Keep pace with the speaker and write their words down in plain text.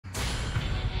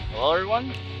Hello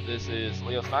everyone, this is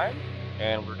LeosIX,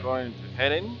 and we're going to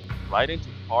head right into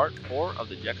part 4 of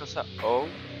the Yakuza O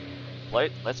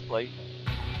Let's Play.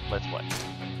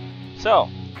 So,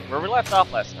 where we left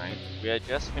off last night, we had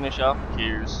just finished up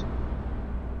Kiryu's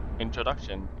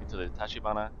introduction into the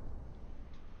Tachibana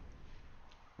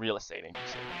real estate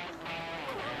agency.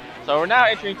 So we're now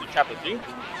entering into chapter 3,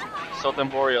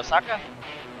 Sotenbori Osaka.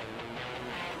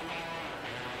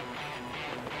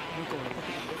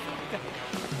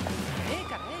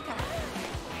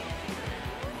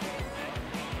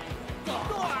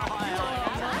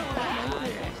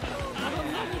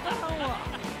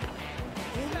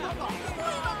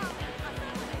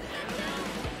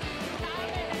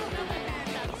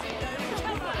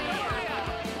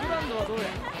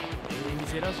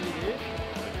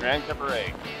 The Grand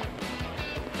Cabaret.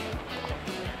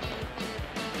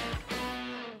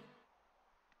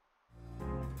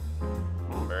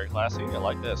 Very classy, I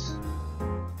like this.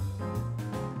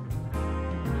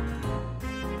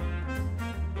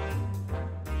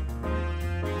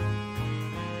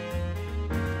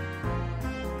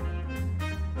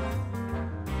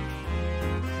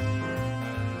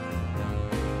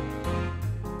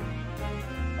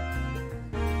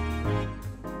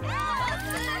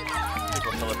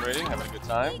 People celebrating, having a good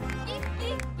time.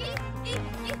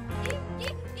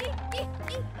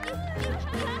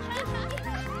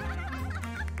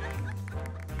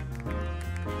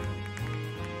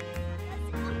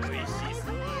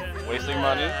 Wasting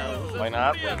money? Why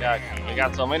not? We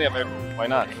got so many of it. Why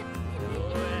not?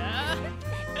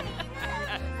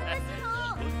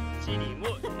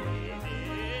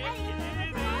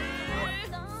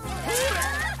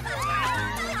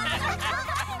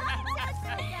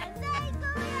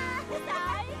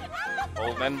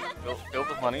 Old men filled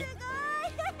with money. へ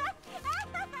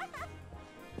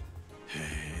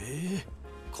え、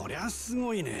こりゃす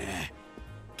ごいね。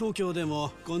東京で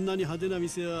もこんなに派手な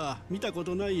店は見たこ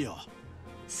とないよ。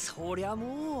そりゃ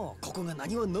もうここが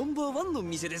何はナンバーワンの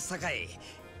店ですさかい。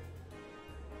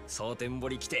蒼天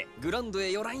堀来てグランド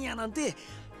へ寄らんやなんて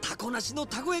タコなしの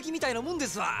たこ焼きみたいなもんで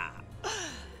すわ。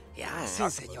いや先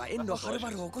生には遠路はる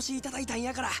ばるお越しいただいたん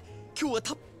やから今日は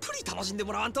たっぷり楽しんで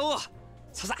もらわんと。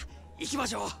ささ行きま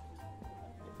しょう。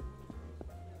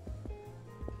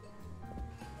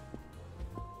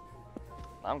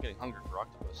I'm getting hungry for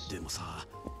octopus. でもさ、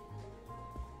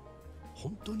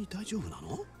本当に大丈夫な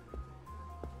の？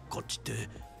こっちって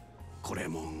これ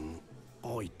もん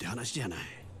多いって話じゃない。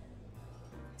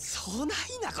そない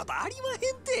なことありまへん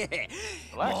て。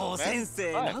もう先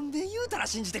生何べん言うたら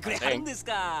信じてくれはるんです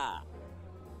か。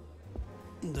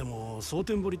でも蒼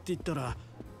天堀って言ったら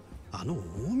あの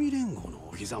近江連合の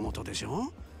お膝元でし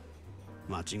ょ。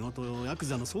町ごとヤク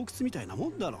ザの巣窟みたいなも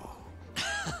んだろう。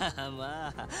ま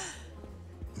あ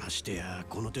ましてや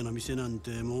この手の店なん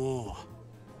ても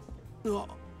う、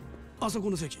あそこ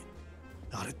の席、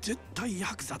あれ絶対ヤ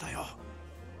クザだよ。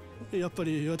やっぱ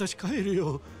り私帰る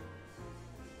よ。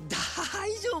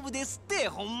大丈夫ですって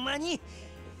ほんまに。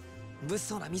物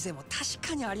騒な店も確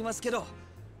かにありますけど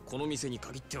この店に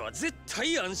限っては絶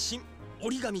対安心。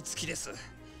折り紙付きです。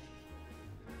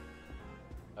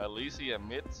At least he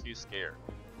admits he's scared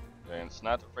and is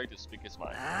not afraid to speak his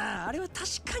mind. あれは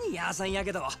確かにヤーさんや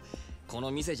けどこ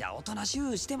の店じゃおとなしゅ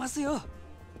うしてますよ。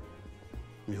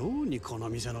妙にこの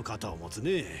店の肩を持つ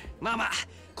ね。まあまあ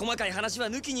細かい話は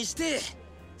抜きにして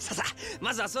ささ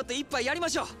まずは座って一杯やりま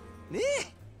しょうね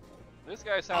え。 This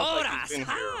guy sounds like he's been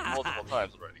here multiple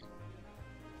times already.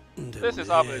 This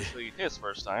is obviously his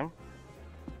first time.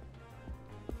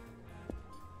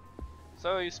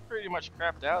 So he's pretty much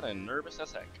crapped out and nervous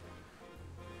as heck.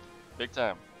 Big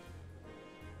time.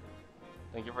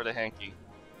 Thank you for the hanky.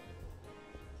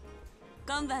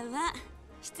 こんばんは。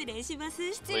失礼しま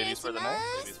す。失礼 Ladies し for the ま night.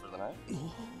 す。 Ladies for the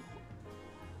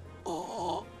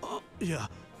night. いや、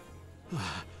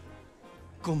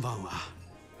こんばんは。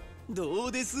ど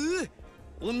うです？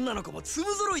女の子も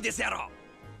粒揃いですやろ。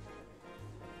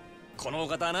このお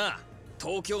方はな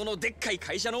東京のでっかい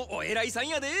会社のお偉いさん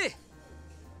やで。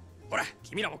ほら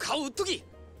君らも顔売っとき。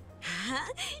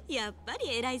やっぱ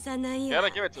り偉いさんなんや。 You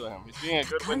gotta give it to him. He's being a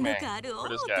good wingman for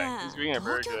this guy. He's being a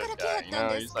very good guy. You know,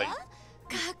 he's like,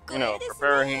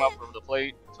 preparing him up for the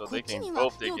plate so they can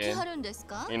both dig in.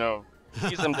 You know,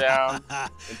 ease him down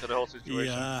into the whole い situation.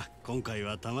 や、今回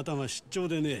はたまたま出張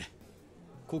でね。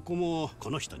ここもこ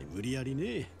の人に無理やり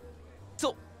ね。そ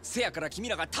う、せやから君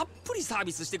らがたっぷりサー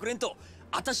ビスしてくれんと、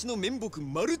私の面目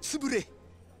丸つぶれ。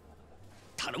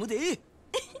頼むで。なんや、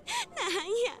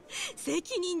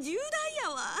責任重大や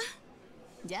わ。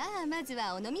じゃあまず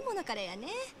はお飲み物からやね。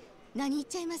何言っ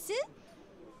ちゃいます？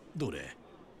どれ？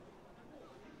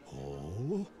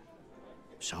ほう、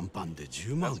シャンパンで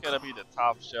10万 That's か。 gotta be the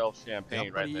top shelf やっ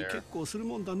champagne ぱ right り there. 結構する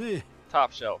もんだね。 Top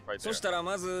shelf right そ there. したら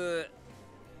まず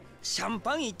シャン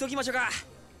パンいっときましょうか。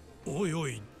おいお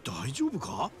い、大丈夫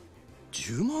か？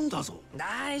 10万だぞ。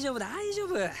大丈夫大丈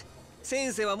夫。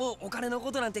先生はもうお金の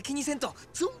ことなんて気にせんと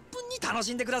存分に楽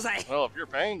しんでください。 Well, if you're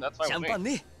paying, that's シャ fine ン with パン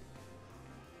me. ね。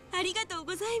ありがとう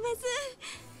ございま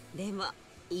す。でも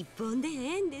一本でえ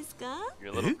えんですか？ You're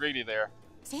a little greedy there.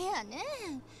 せやね。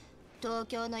東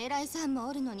京の偉いさんも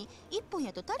おるのに一本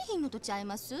やと足りひんのとちゃい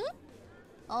ます？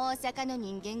大阪の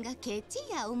人間がケチ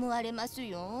や思われます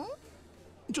よ。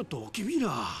ちょっと君ら。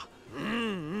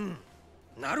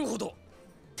なるほど。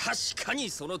確かに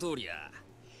その通りや。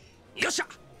よっしゃ、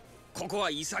ここ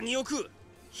は潔く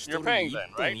一人 You're paying 一 then,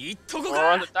 本 right? いっとこか。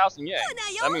 400,000 yen.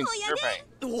 That means you're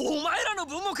paying. お前らの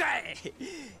分もかい。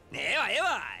ねえわええ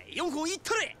わ、4本いっ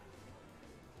とれ。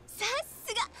さ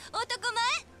すが男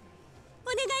前。お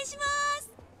願いしま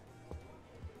す。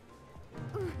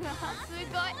うわ、す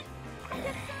ご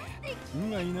い。う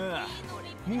まいな。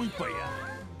もう一杯や。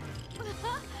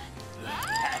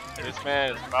This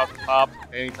man is about to pop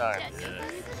anytime.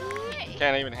 He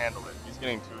can't even handle it. He's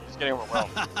getting overwhelmed.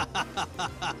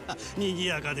 賑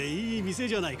やかでいい店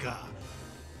じゃないか。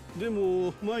で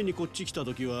も前にこっち来た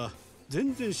時は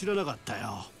全然知らなかった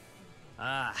よ。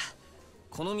ああ、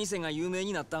この店が有名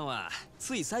になったんは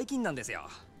つい最近なんですよ。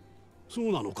そ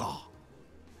うなのか。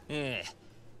ええ、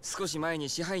少し前に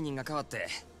支配人が変わって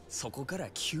そこから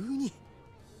急に。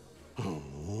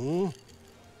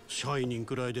支配人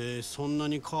くらいでそんな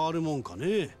に変わるもんか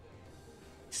ね。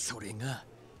それが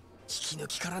引き抜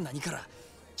きから何から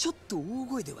ちょっと大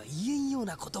声では言えんよう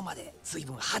なことまで随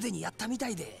分派手にやったみた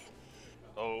いで、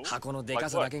 Oh, 箱のでか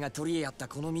さだけが取り柄やった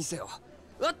この店を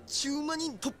あっちゅう間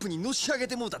にトップにのし上げ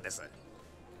てもうたんです。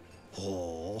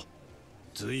ほう、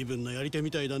随分なやり手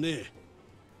みたいだね。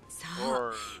さ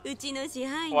あ、うちの支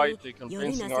配人、 quite the 夜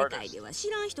convincing な世界で artist. は知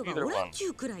らん人がおらんちゅ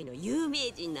うくらいの有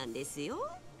名人なんですよ。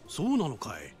そうなの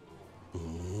かい。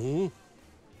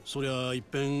そりゃいっ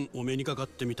ぺんお目にかかっ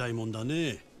てみたいもんだ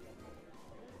ね。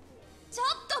ちょっ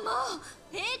ともう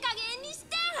ええ加減にし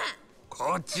て。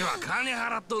こっちは金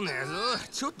払っとんねやぞ。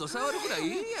ちょっと触るくらいい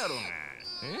いやろ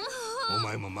が。お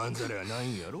前もまんざらはない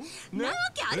んやろ。なわ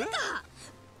けあるか。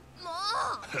もう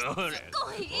ほら、ほら、こ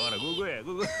こや、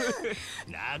こ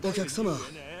こ。お客様、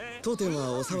当店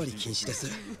はお触り禁止です。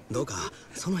どうか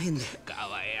その辺で。か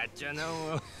わいやっちゃな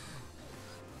もう。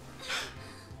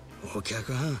お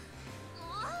客はん、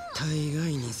大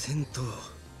概にせんと。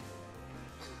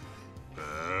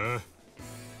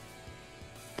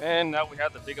And now we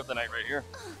have the pick of the night right here.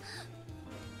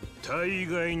 大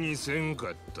概にせん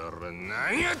かったら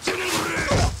何やってんねんこ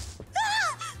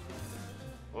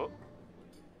れ。 Oh,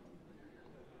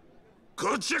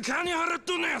 こっちは金払っ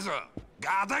とんねやぞ。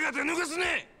ガタガタ抜かす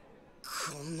ね。こ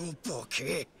のボ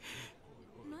ケ。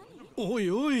お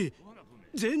いおい、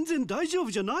全然大丈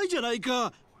夫じゃないじゃない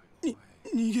か。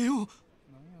逃げよう。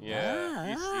 yeah,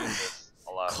 he's seen this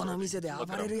a lot. この already. 店で Look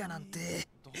暴 at れ him. るやなんて。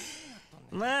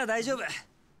まあ大丈夫、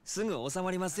すぐ収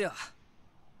まりますよ。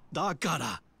だか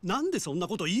らなんでそんな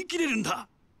こと言い切れるんだ。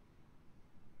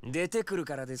出てくる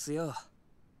からですよ、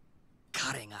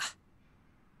彼が。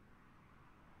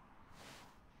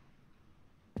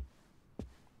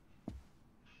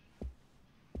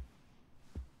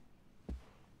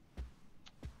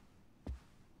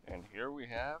And here we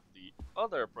have the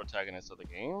other protagonist of the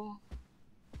game.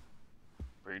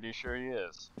 Pretty sure he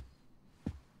is.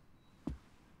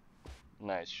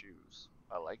 Nice shoes.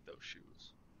 I like those shoes.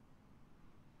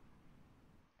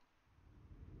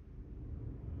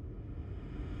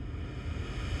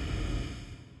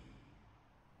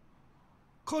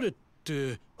 彼っ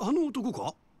てあの男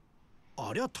か。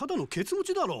ありゃただのケツ持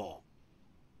ちだろ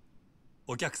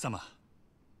お客様、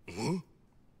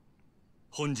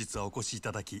本日はお越しい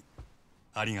ただき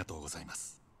ありがとうございま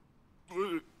す。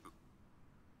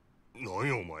何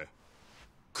やお前、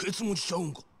ケツ持ちちゃう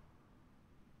んか。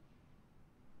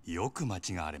よく間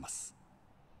違われます。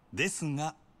です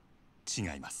が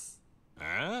違います。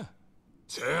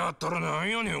せやったらなん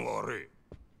やねん悪い。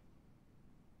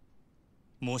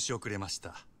申し遅れまし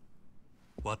た。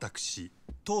私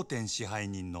当店支配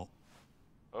人の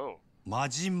Oh, 真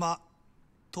島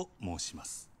と申しま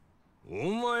す。お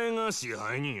前が支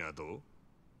配人やと。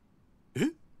え、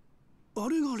あ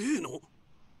れが例の。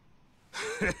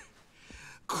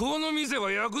この店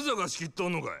はヤクザが仕切っと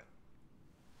んのかい。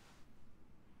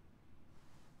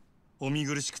お見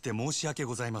苦しくて申し訳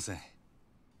ございません。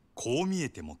こう見え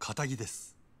ても堅気で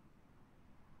す。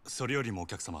それよりもお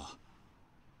客様、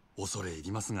恐れ入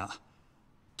りますが、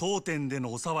当店で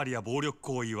のお触りや暴力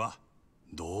行為は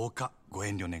どうかご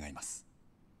遠慮願います。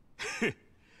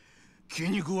気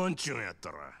に食わんちゅうんやった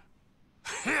ら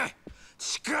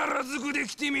力ずくで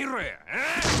来てみろや。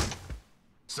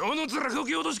その面こ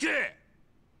き落としけ。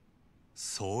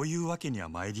そういうわけには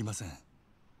参りません。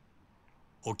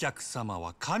お客様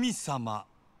は神様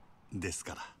です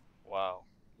から。Wow,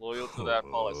 loyal to that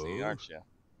policy, aren't you?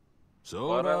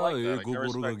 そらええ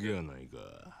心がけやないか。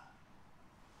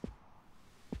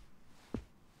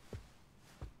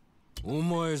お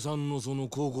前さんのその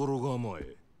心構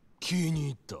え気に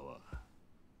入ったわ。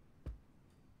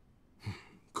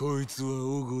こいつは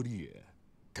おごりや。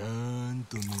たーん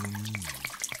とのいい。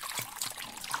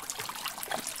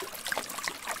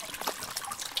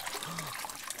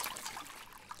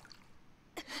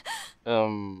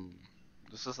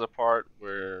This is the part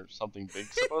where something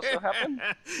big's supposed to happen?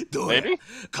 どうや Maybe?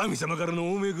 神様から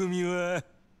のお恵みは。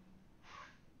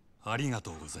ありが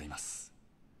とうございます。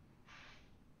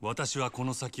私はこ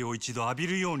の酒を一度浴び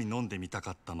るように飲んでみた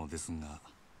かったのですが、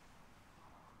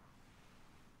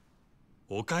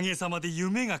おかげさまで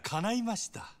夢が叶いま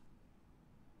した。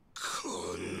こ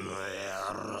の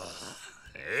野郎。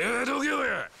度胸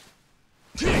や。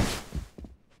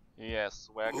He has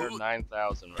Swagger 9000 right there.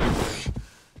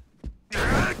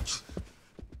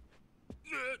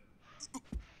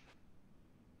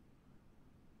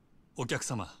 お客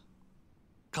様、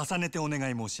重ねてお願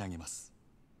い申し上げます。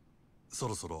そ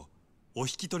ろそろお引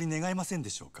き取り願えませんで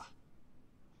しょうか。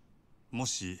も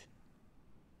し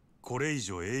これ以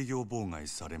上営業妨害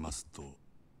されますと。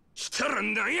したら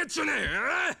何やっちゅうねん。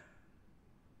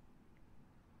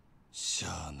し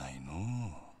ゃあないの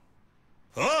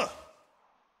う。ああ、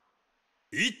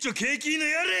一丁景気の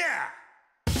やれや。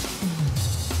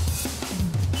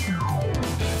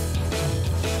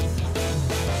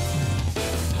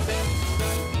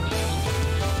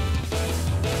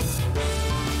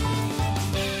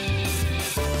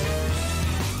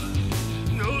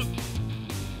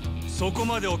そこ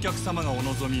までお客様がお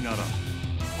望みなら、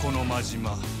この真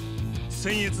島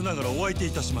僭越ながらお相手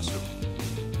いたしましょ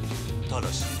う。た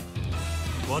だし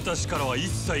私からは一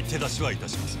切手出しはいた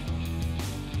しません。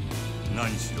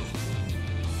何しろ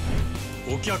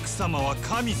お客様は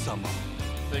神様。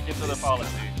 Stick it to the policy,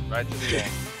 right to the end.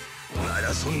 ま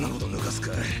だそんなこと抜かす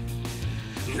か。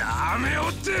なめお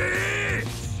って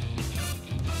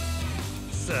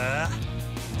さあ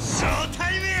ショー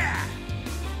タイムや。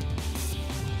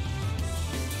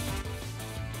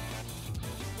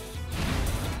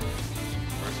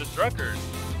Where's the drunkard?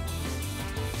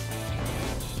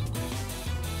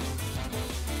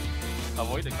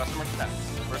 Avoid the customer's attacks.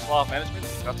 The first law of management,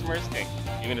 the customer is king.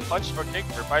 Even a punch or kick,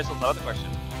 reprisal is out of the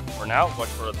question. For now, watch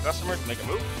for the customer to make a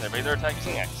move and evade their attack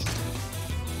using X.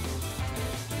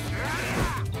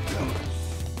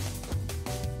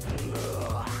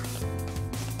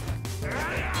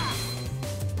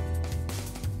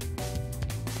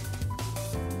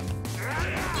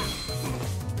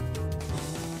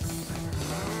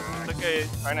 It's okay,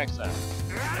 try next time.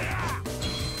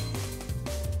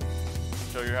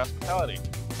 Show your hospitality.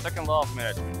 Second law of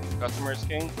management. The customer is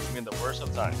king, even in the worst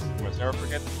of times. You must never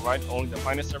forget to provide only the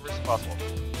finest service possible.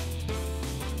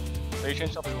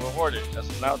 Patience shall be rewarded. This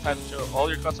is now time to show all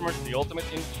your customers the ultimate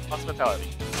in hospitality.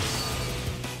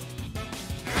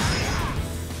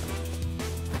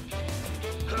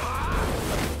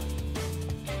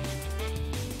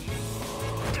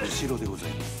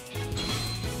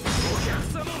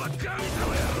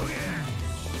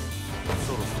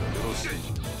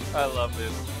 I love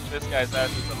this. This guy's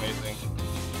ass is amazing.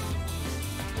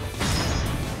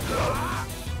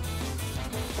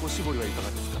 おしぼりはいかが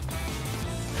ですか。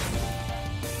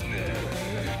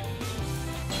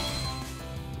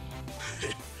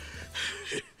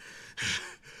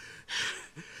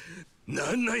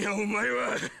なんなんやお前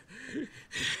は。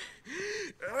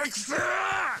くそー。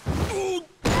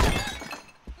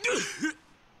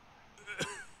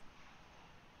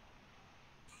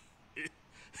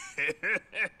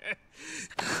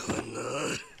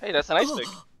Hey, that's an ice pick.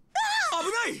 危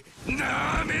ない。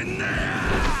なめんなよ。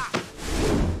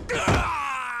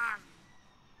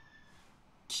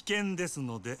危険です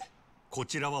のでこ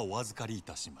ちらはお預かりい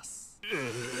たします。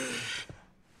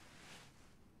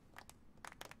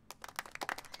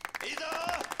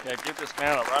Yeah, give this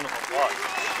man a round of applause.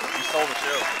 He stole the show.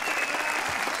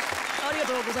 ありが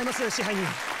とうございます支配人。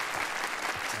さ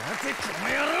てこの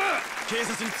野郎、警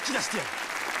察に突き出してやる。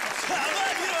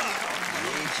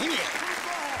君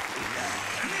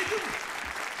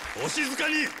お静か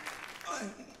に。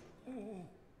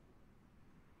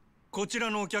こちら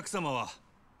のお客様は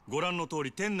ご覧の通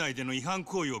り店内での違反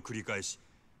行為を繰り返し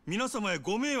皆様へ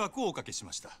ご迷惑をおかけし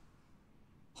ました。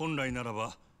本来なら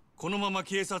ばこのまま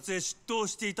警察へ出頭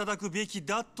していただくべき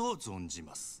だと存じ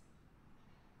ます。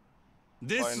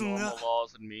ですが normal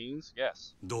laws and means,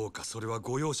 yes. どうかそれは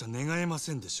ご容赦願えま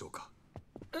せんでしょうか。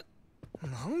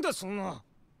なんだそんな。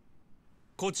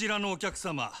こちらのお客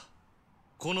様、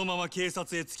このまま警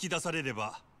察へ突き出されれ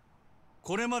ば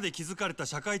これまで築かれた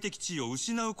社会的地位を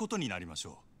失うことになりまし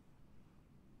ょ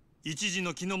う。一時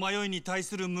の気の迷いに対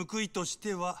する報いとし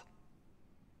ては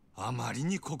あまり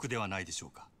に酷ではないでしょ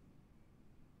うか。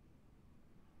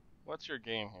 What's your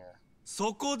game here?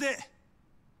 そこで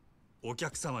お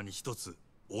客様に一つ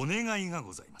お願いが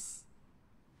ございます。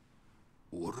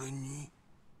俺に？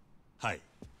はい。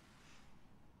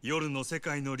夜の世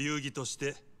界の流儀とし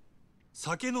て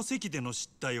酒の席での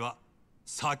失態は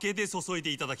酒で注いで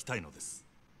いただきたいのです。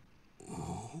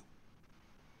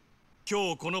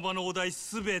今日この場のお題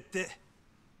すべて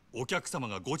お客様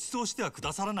がご馳走してはく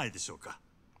ださらないでしょうか。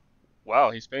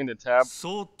Wow, he's paying the tab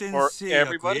蒼天 for 製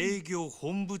薬 everybody? 営業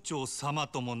本部長様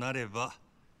ともなれば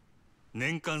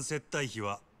年間接待費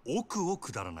は億を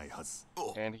下らないはず。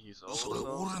 And he's それ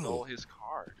also 俺の stole his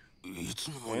card. いつ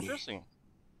の間に Interesting.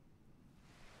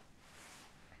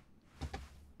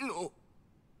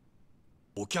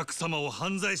 お客様を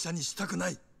犯罪者にしたくな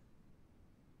い。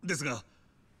ですが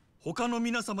他の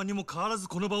皆様にも変わらず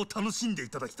この場を楽しんでい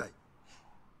ただきたい。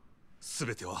す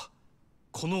べては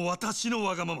この私の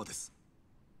わがままです。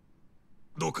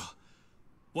どうか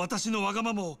私のわが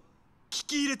ままを聞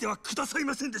き入れてはください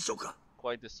ませんでしょうか。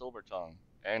 Quite the silver tongue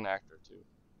and actor too.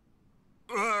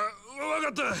 わか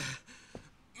った。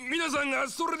皆さんが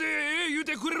それで言う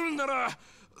てくれるんなら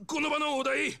この場のお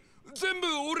題全部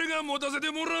俺が持たせて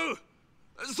もらう。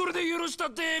それで許した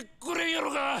ってくれんや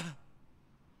ろか。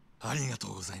ありがと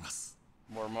うございます。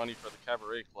 More money for the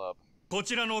cabaret club. こ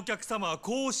ちらのお客様は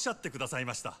こうおっしゃってください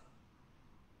ました。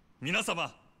皆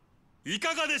様い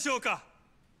かがでしょうか。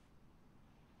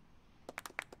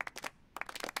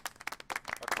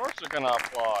 Of course they're gonna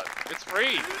applaud. It's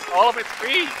free. All of it's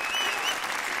free.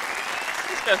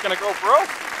 This guy's gonna go broke.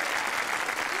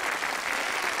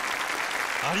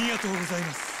 ありがとうござい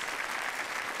ます。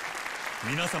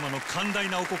皆様の寛大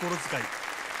なお心遣い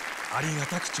ありが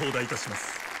たく頂戴いたしま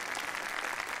す。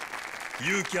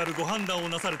勇気あるご判断を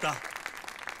なされた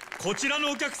こちら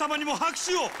のお客様にも拍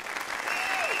手を。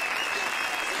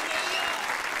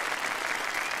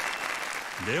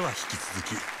では引き続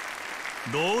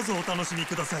きどうぞお楽しみ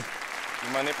ください。 He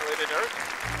manipulated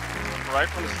everything. Right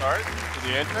from the start to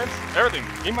the entrance, everything.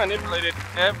 He manipulated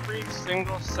every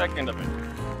single second of it.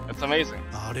 It's amazing.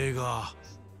 あれが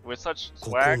With such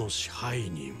ここ swag, の支配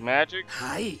人。 magic,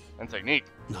 はい。 and technique.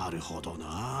 なるほど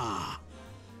な。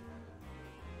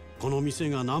この店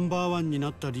がナンバーワンに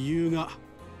なった理由が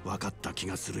分かった気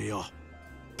がするよ。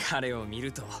彼を見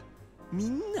るとみ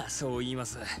んなそう言いま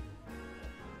す。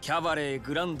キャバレー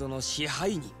グランドの支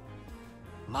配人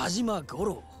真島五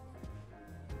郎、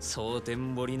蒼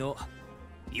天堀の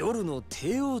夜の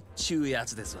帝王っちゅうや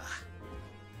つですわ。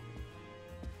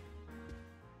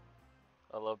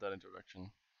 I love that introduction.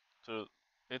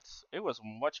 It was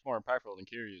much more impactful than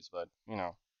Kiryu's, but you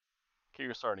know,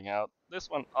 Kiryu's starting out. This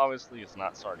one obviously is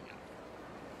not starting out.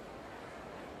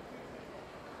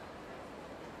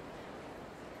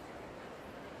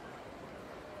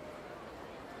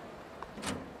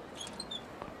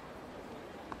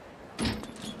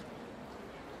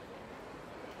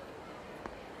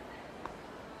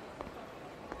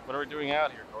 What are we doing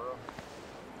out here, Goro?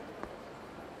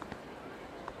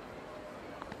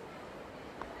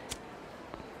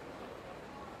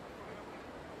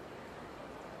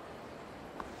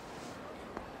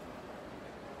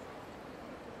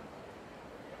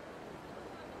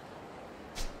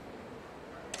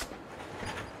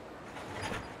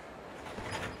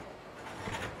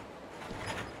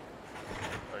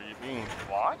 Are you being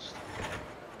watched?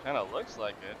 Kinda looks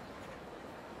like it.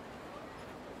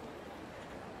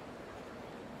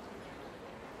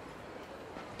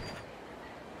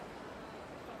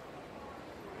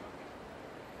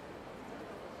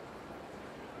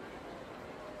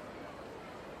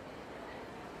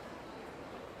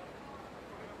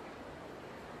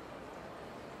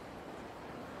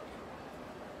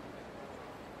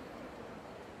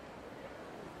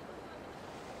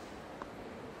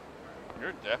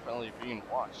 You're definitely being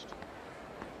watched.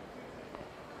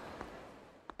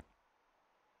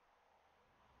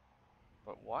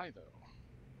 But why though?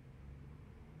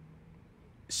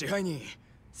 支配人、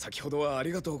先ほどはあ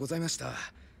りがとうございました。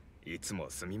いつも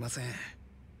すみません。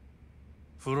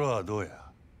フロアどう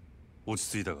や、落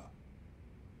ち着いたか。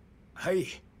はい、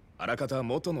あらかた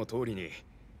元の通りに。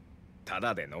た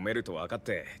だで飲めると分かっ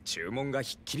て注文が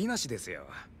ひっきりなしですよ。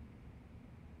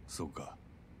そうか。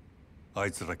あ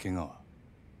いつら怪我は？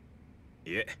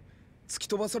いえ、突き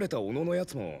飛ばされた小野のや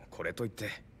つもこれといって。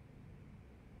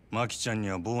マキちゃんに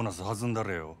はボーナス弾んだ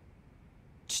れよ。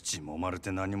父揉まれ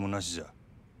て何もなしじゃ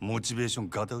モチベーション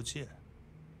ガタ打ちや。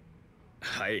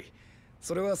はい、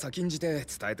それは先んじて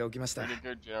伝えておきました。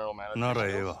なら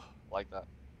ええわ。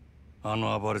あ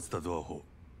の暴れてたドアホ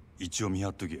一応見張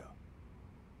っときや。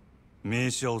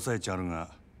名刺は押さえちゃるが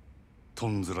と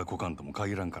んずらこかんとも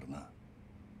限らんからな。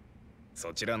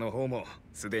そちらの方も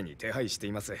すでに手配して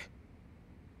います。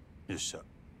よっしゃ。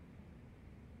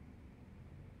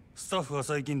スタッフは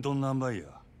最近どんな塩梅や。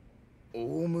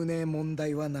おおむね問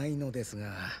題はないのです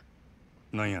が。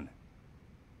なんやね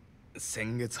ん。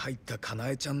先月入ったかな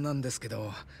えちゃんなんですけ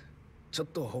ど、ちょっ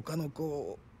と他の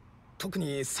子、特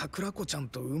に桜子ちゃん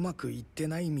とうまくいって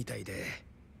ないみたいで。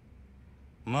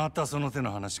またその手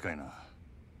の話かいな。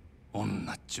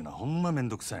女っちゅうのはほんまめん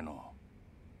どくさいの。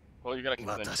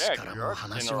私からも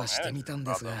話はしてみたん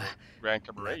ですが、な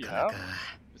かなか。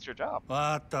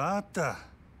わかったわかった。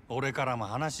俺からも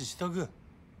話しとく。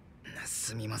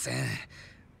すみません。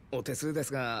お手数で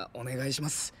すがお願いしま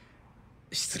す。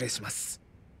失礼します。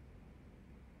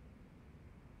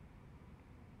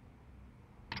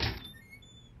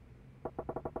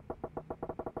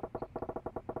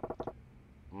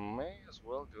May as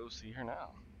well go see her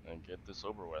now and get this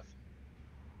over with.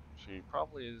 She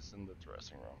probably is in the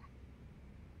dressing room.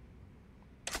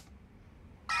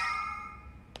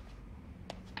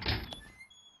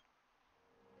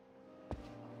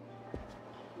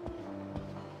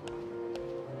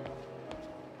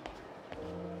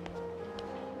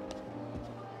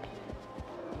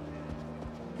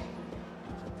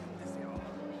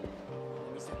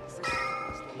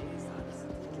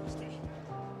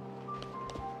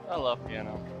 I love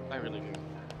piano. I really do.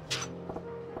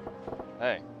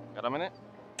 Hey, got a minute?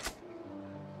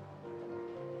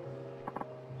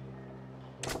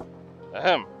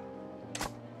 Ahem.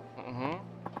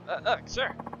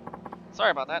 Sir.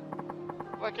 Sorry about that.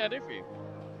 What can I do for you?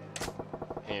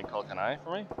 Can you call Kanai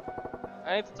for me?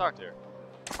 I need to talk to her.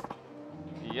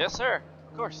 Yes, sir.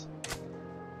 Of course.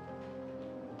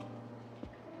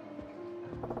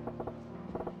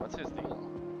 What's his deal?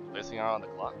 Placing her on the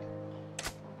clock?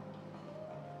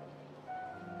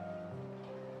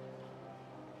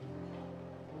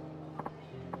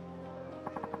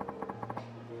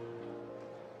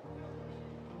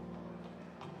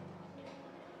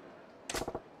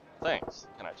 Thanks,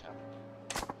 Kanai-chan.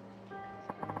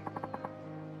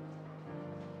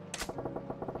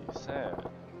 He said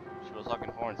she was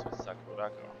locking horns with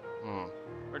Sakurako.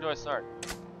 Where do I start?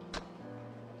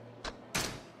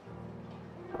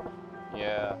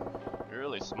 Yeah, you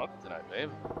really smoked tonight, babe.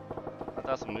 I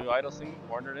thought some new idol singing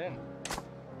wandered in.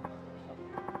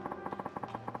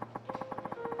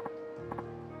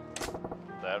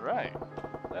 That right?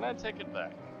 Then I take it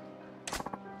back.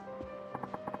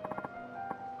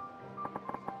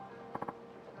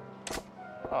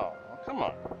 Oh, well, come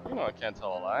on. You know I can't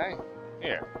tell a lie.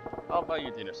 Here, I'll buy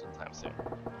you dinner sometime soon.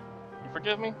 You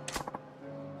forgive me?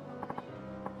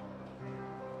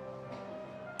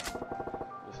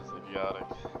 This is idiotic.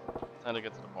 Time to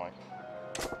get to the point.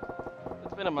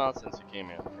 It's been a month since you came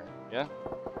in here, yeah?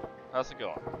 How's it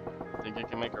going? Think you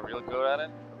can make a real go at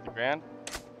it? With the grand?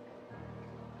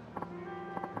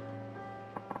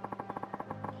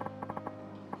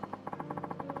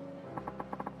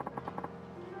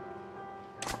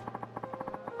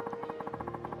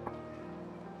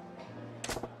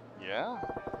 Yeah,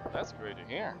 that's great to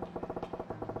hear.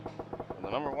 And the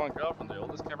 #1 girl from the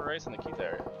oldest cabaret in the Keith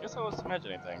area. Guess I was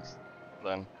imagining things,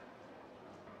 then.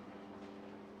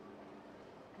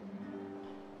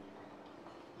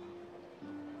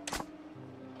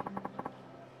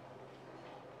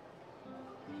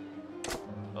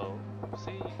 Oh,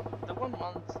 see, the 1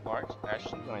 month mark,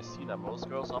 actually, when I see that most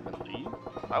girls up and leave,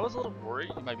 I was a little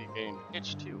worried you might be getting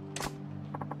itched too.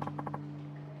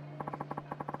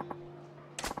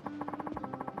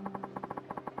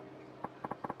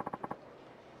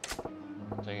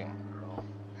 Damn, girl.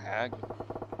 Hag?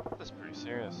 That's pretty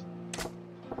serious.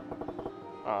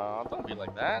 Don't be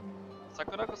like that.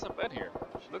 Sakurako's a bed here.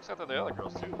 She looks after the other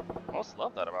girls too. Most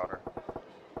love that about her.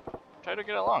 Try to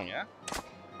get along, yeah?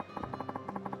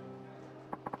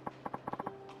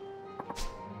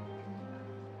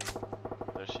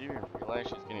 Does she even realize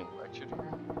she's getting lectured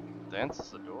here? Dance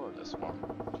is the door of this one.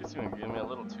 She's even giving me a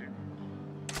little too.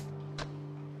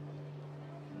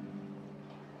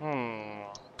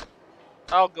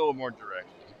 I'll go more direct.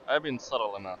 I've been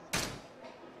subtle enough.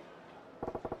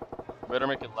 Better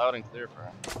make it loud and clear for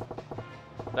her.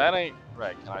 That ain't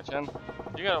right, Kanai-chan.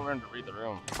 You gotta learn to read the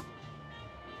room.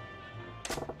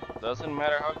 Doesn't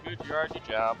matter how good you are at your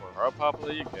job or how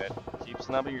popular you get, keep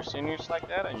snubbing your seniors like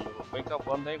that and you will wake up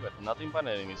one day with nothing but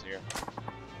enemies here.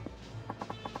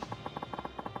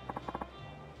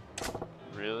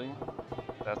 Really?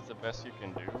 That's the best you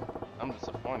can do? I'm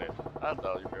disappointed. I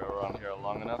thought you'd be around here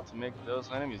long enough to make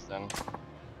those enemies then.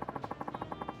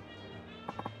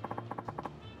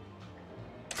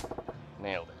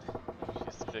 Nailed it.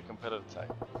 She's the competitive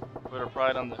type. Put her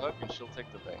pride on the hook and she'll take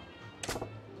the bait.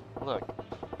 Look,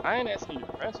 I ain't asking you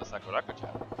to be friends with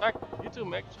Sakurako-chan. In fact, you two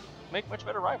make much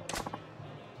better rivals.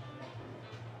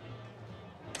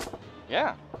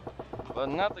 Yeah, but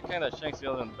not the kind that shanks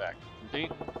the other in the back.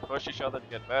 Compete, push each other to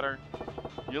get better.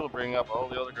 You'll bring up all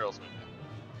the other girls with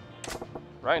you.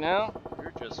 Right now,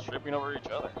 you're just tripping over each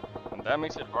other, and that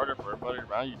makes it harder for everybody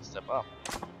around you to step up.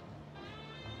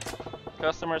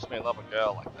 Customers may love a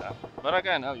girl like that, but I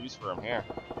got no use for them here.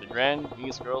 The grand,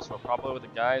 nice girls were popular with the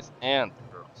guys and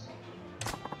the girls.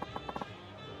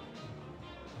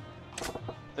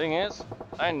 Thing is,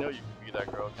 I know you could be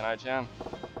that girl, Kanai-chan.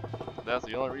 That's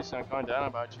the only reason I'm calling down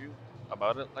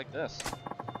about it like this.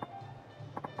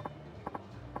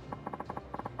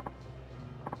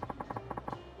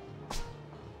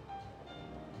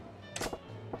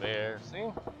 There, see?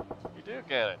 You do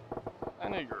get it. I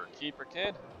knew you were a keeper,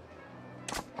 kid.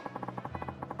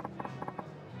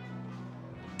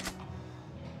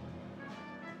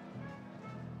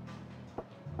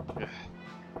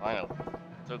 Finally.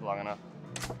 Took long enough.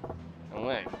 And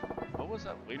wait, what was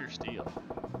that waiter steal?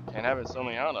 Can't have it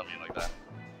zooming out on me like that.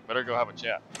 Better go have a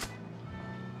chat.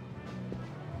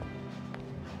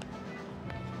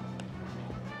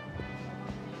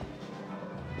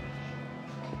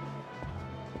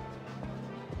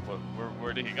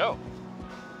 Where did he go?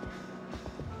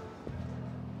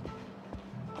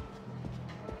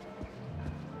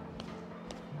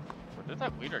 Where did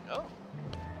that waiter go?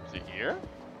 Is he here?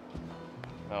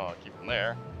 No, I'll keep him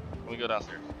there. Let me go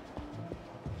downstairs.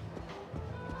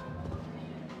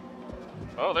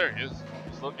 Oh, there he is.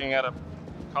 He's looking at a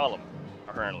column,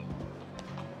 apparently.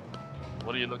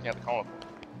 What are you looking at the column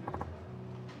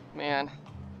for? Man,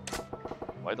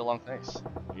 why the long face?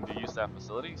 Need to use staff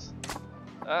facilities?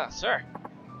 Sir.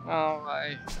 Oh,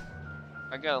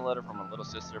 I got a letter from my little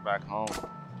sister back home.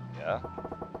 Yeah?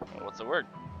 What's the word?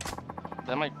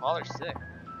 That my father's sick.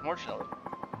 Unfortunately,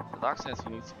 the doc says he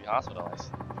needs to be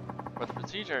hospitalized. For the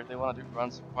procedure, they want to do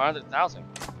runs 500,000.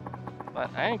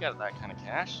 But I ain't got that kind of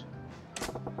cash.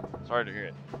 Sorry to hear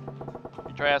it.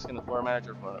 You try asking the floor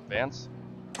manager for an advance?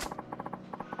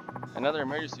 Another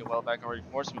emergency a while back already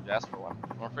forced me to ask for one.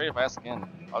 I'm afraid if I ask again,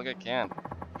 I'll get canned.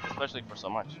 Especially for so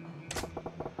much.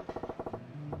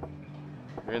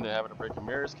 You're in the habit of breaking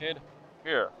mirrors, kid?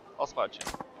 Here, I'll spot you.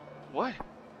 What?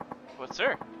 What,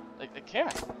 sir? I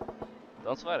can't.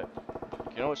 Don't sweat it.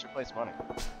 You can always replace money.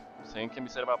 Same can be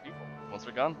said about people. Once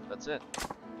they're gone, that's it.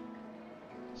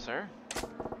 Sir?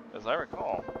 As I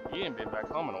recall, you ain't been back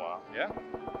home in a while, yeah?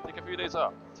 Take a few days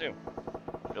off, too.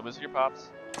 Go visit your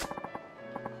pops.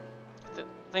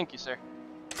 Thank you, sir.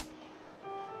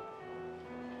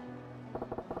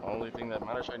 The only thing that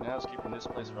matters right now is keeping this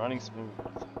place running smooth.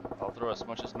 I'll throw as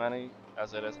much money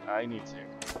as I need to.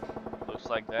 Looks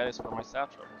like that is for my staff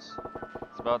troubles.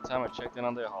 It's about time I checked in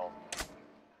on the hall.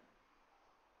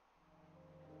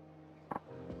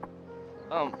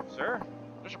 Sir?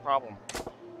 There's a problem.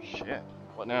 Shit.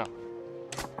 What now?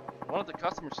 One of the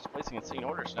customers is placing insane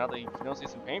orders now that he knows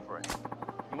he's paying for it.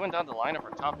 He went down the line of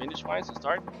our top vintage wines and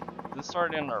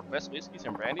started in our best whiskeys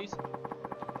and brandies.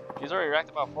 He's already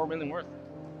racked about 4 million worth.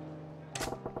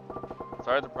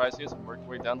 Sorry the price is and worked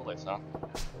way down the list, huh?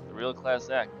 The real class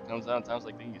act comes out in times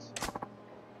like these.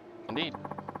 Indeed.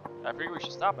 I figure we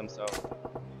should stop him, so...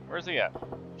 Where's he at?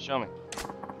 Show me.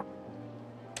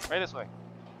 Right this way.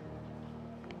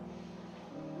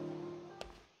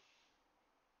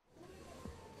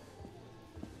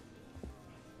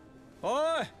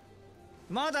おい、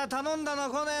まだ頼んだ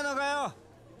の来ねえのかよ。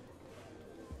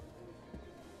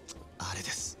あれ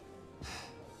です。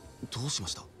どうしま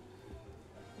した？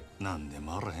なんで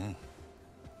もあらへん。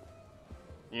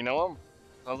You know him?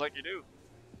 Sounds like you do.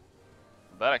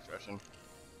 That expression.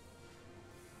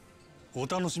 お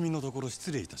楽しみのところ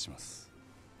失礼いたします。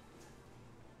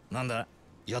なんだ、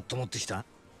やっと持ってきた？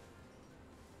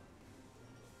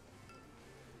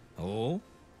おう？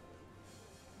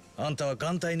あんたは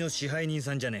眼帯の支配人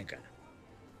さんじゃねえか。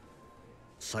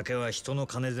酒は人の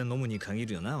金で飲むに限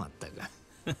るよな、まったく。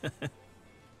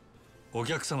お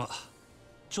客様、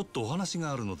ちょっとお話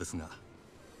があるのですが、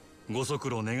ご足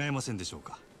労願えませんでしょう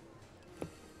か。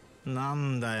な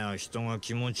んだよ、人が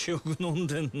気持ちよく飲ん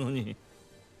でんのに。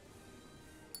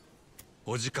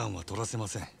お時間は取らせま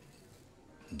せん。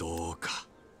どうか。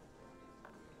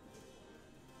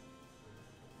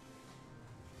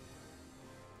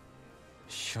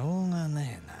しょうが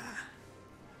ねえな。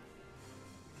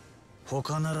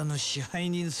他ならぬ支配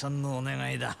人さんのお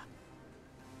願いだ。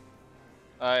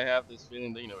I have this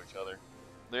feeling they know each other.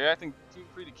 They're acting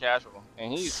pretty casual,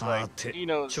 and he's like, he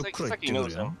knows, it's like he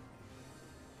knows him.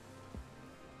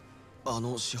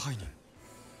 支配人。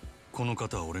この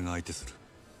方は俺が相手する。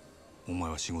お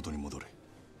前は仕事に戻れ。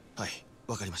はい、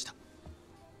わかりました。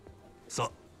さ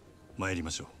あ、参り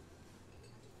ましょ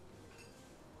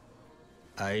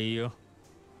う。はいよ。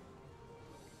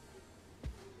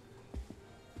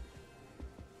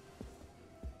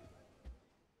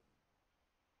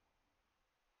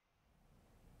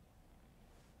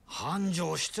繁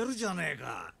盛してるじゃねえ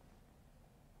か。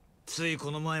つい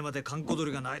この前まで閑古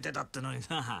鳥が鳴いてたってのに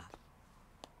な。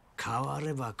変わ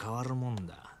れば変わるもん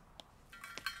だ。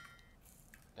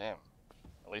Damn.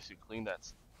 At least you cleaned that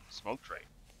smoke tray.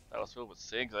 That was filled with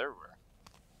cigs everywhere.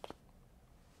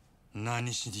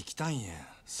 何しに来たんや、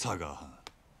佐賀。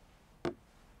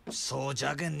そう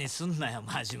邪険にすんなよ、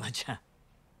真島ちゃん。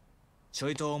ちょ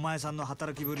いとお前さんの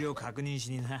働きぶりを確認し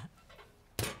にな。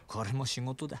これも仕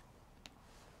事だ。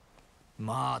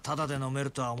まあ、ただで飲め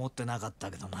るとは思ってなかった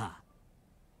けどな。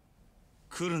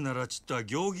来るならちっとは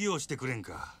行儀をしてくれん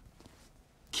か。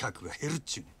客が減るっ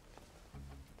ちゅうね。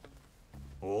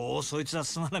おお、そいつは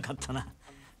すまなかったな。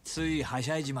ついは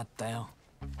しゃいじまったよ。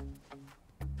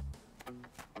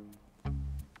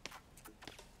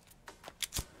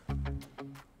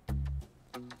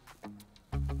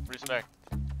Respect.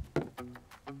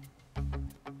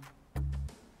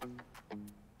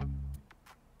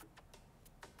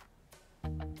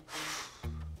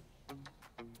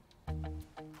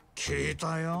 聞い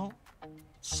たよ。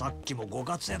さっきもご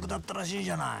活躍だったらしい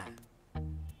じゃない。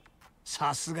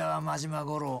さすがは真島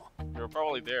五郎。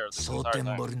蒼天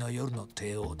堀の夜の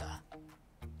帝王だ。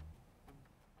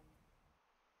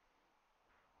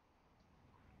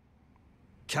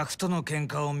客との喧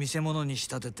嘩を見せ物に仕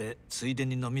立ててついで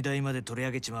に飲み代まで取り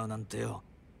上げちまうなんてよ、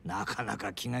なかな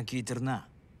か気が利いてるな。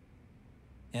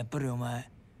やっぱりお前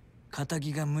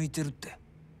仇が向いてるって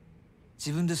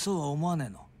自分でそうは思わねえ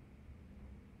の？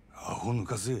アホ抜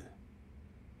かせ。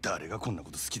誰がこんな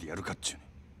こと好きでやるかっちゅうね。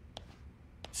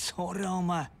そりゃお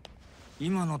前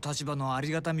今の立場のあ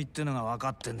りがたみってのが分か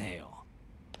ってねえよ。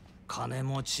金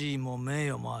も地位も名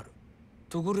誉もある。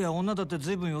ところや女だって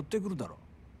随分寄ってくるだろ。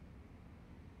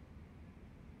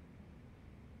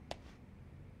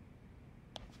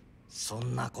そ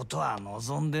んなことは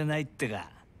望んでないってか。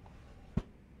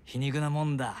皮肉なも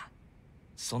んだ。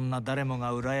そんな誰も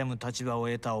が羨む立場を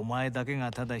得たお前だけ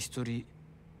がただ一人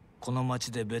この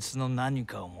町で別の何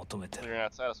かを求めてる。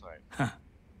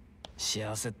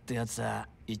幸せってやつは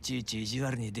いちいち意地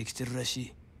悪にできてるらし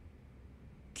い。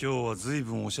今日は随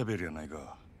分おしゃべりやない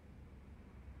か。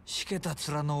しけた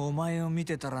面のお前を見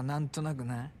てたらなんとなく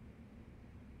な。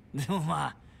でもま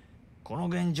あこの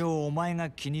現状をお前が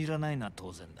気に入らないのは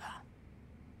当然だ。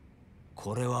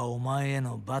これはお前へ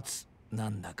の罰な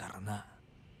んだからな。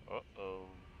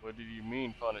What did you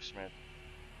mean, punishment?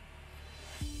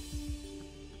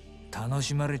 楽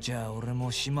しまれちゃ俺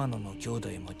も島野の兄弟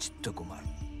もちっと困る。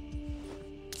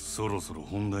そろそろ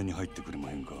本題に入ってくれ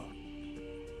まへんか。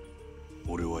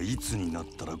俺はいつになっ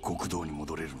たら極道に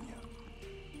戻れるんや。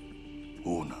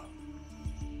オーナー。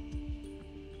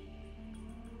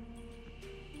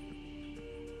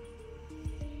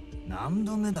何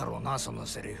度目だろうな、その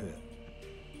セリフ。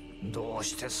どう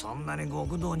してそんなに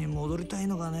極道に戻りたい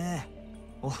のかね。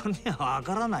俺にはわ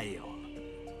からないよ。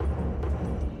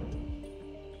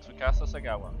Tsukasa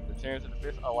Sagawa, returns to the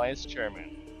Fifth Alliance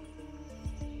Chairman.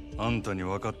 あんたに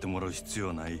分かってもらう必要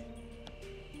はない。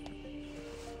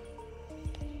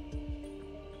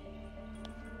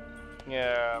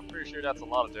Yeah, I'm pretty sure that's a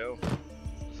lot of dough.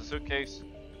 Is a suitcase?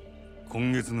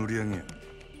 今月の売り上げや。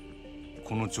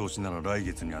この調子なら来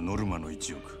月にはノルマの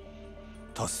1億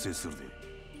達成するで。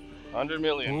100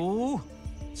 million. おお、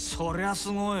そりゃす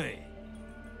ごい。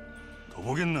と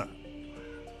ぼけんな。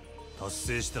達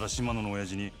成したら島野の親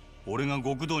父に俺が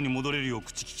極道に戻れるよう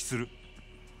口利きする。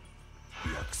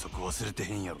約束忘れて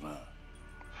へんやろな。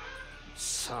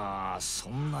さあ、そ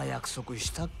んな約束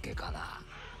したっけかな。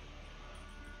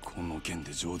この件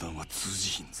で冗談は通じ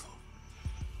ひんぞ。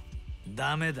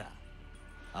ダメだ。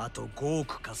あと5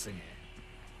億稼げ。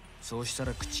そうした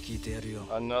ら口聞いてやるよ。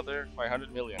Another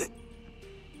 500 million.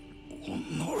 お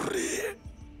のれ。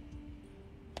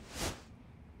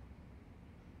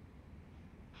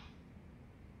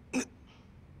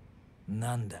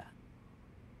なんだ、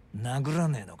殴ら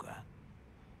ねえのか。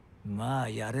まあ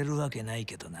やれるわけない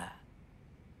けどな。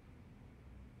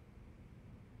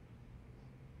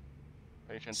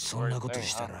そんなこと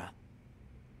したら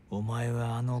お前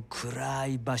はあの暗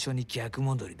い場所に逆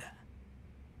戻りだ。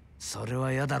それ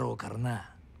は嫌だろうからな。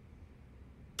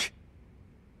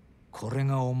これ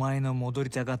がお前の戻り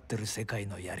たがってる世界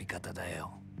のやり方だ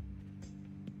よ。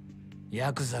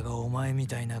ヤクザがお前み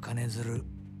たいな金づる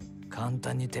簡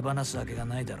単に手放すわけが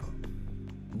ないだろ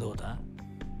う。どうだ、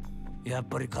やっ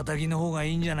ぱり仇の方が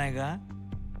いいんじゃないか。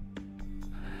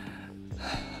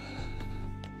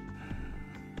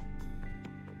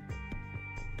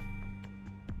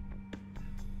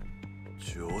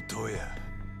上等や。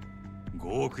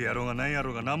5億やろうが何や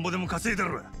ろうがなんぼでも稼いだ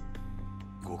ろう。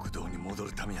極道に戻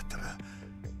るためやったら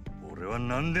俺は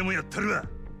何でもやったるわ。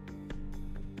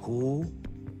ほう、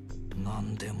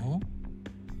何でも。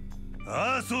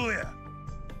ああ、そうや。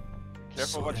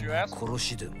それが殺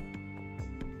しでも。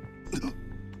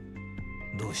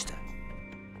どうした。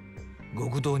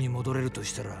極道に戻れると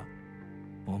したら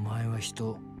お前は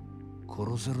人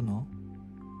殺せるの？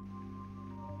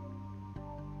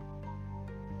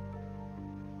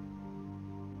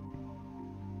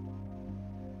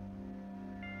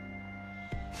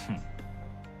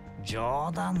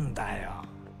冗談だよ。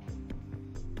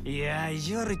いや、意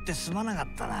地悪言ってすまなかっ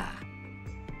たな。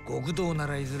極道な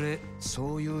らいずれ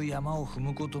そういう山を踏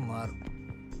むこともある。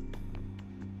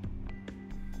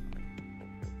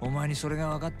お前にそれが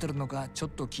分かってるのかちょっ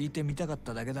と聞いてみたかっ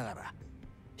ただけだから、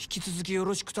引き続きよ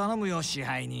ろしく頼むよ、支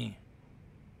配人。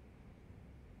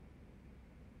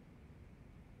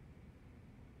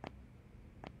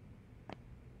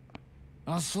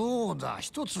あ、そうだ、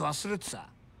一つ忘れてた。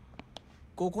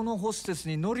ここのホステス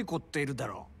にノリコっているだ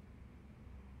ろ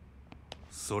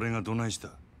う。それがどないした？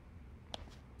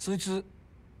そいつ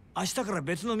明日から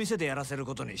別の店でやらせる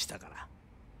ことにしたか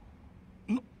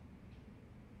ら。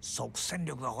即戦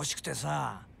力が欲しくて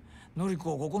さ。ノリ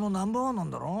コここのナンバーワンな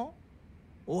んだろ。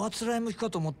おあつらい向き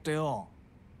かと思ってよ。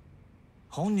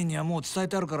本人にはもう伝え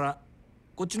てあるから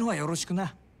こっちの方はよろしく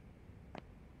な。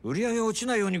売り上げ落ち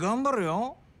ないように頑張る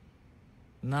よ。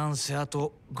なんせあ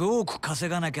と5億稼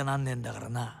がなきゃなんねんだから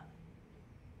な。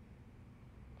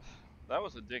That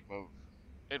was a dick move.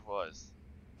 It was.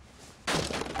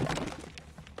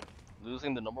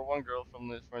 Losing the number one girl from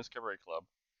the Friends Cabaret Club,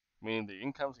 meaning the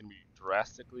income's gonna be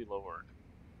drastically lowered.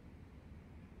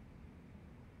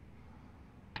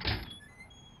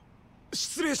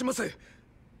 失礼します。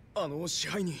支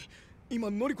配人、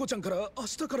今のりこちゃんから明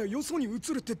日からよそに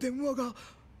移るって電話が。あ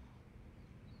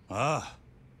あ、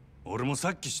俺もさ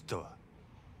っき知ったわ。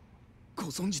ご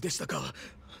存知でしたか。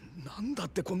なんだっ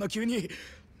てこんな急に。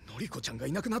のりこちゃんが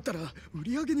いなくなったら売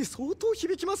り上げに相当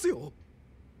響きますよ。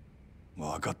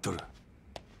分かっとる。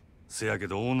せやけ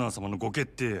どオーナー様のご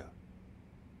決定や。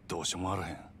どうしようもあら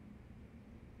へん。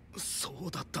そ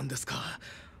うだったんですか。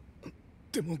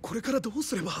でもこれからどう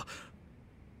すれば。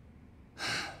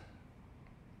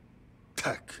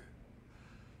たく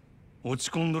落ち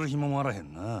込んどる暇もあらへ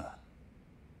んな。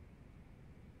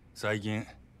最近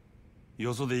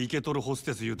よそでイケとるホス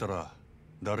テス言うたら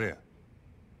誰や？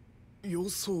よ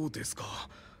そですか。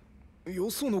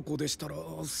よその子でしたら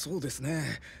そうですね。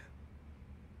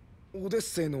オデッ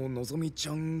セイののぞみち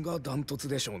ゃんがダントツ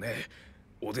でしょうね。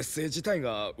オデッセイ自体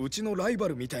がうちのライバ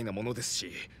ルみたいなものです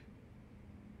し。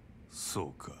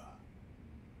そうか。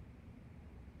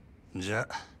じゃ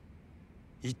あ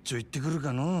一丁行ってくる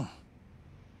かの。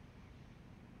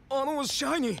支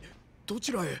配人、ど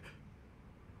ちらへ？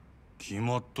決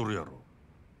まっとるやろ。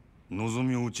のぞ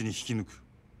みをうちに引き抜く。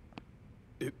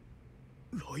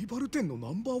ライバル店の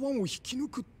ナンバーワンを引き抜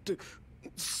くって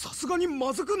さすがに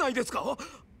まずくないですか？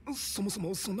そもそ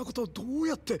もそんなことどう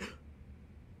やって。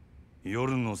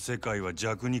夜の世界は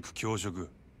弱肉強食。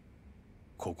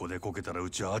ここでこけたらう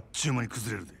ちはあっちゅう間に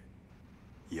崩れるで。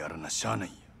やらなしゃあない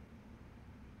んや。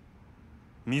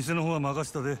店の方は任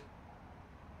せたで。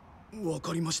わ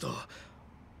かりました。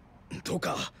どう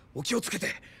かお気をつけて。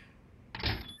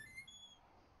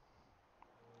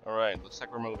Alright, looks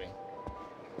like we're moving.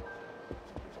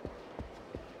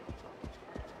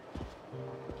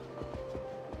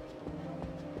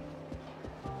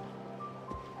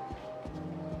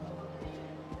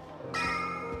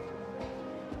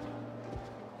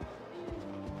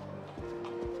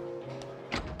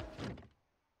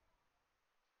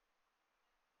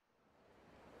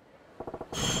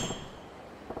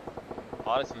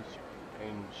 Odyssey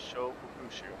and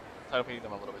Shokushu. Try to pay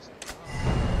them a little bit.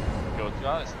 Go to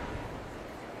Odyssey.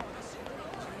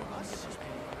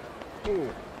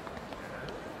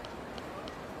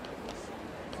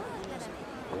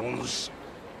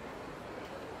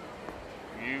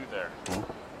 You there?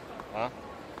 Huh?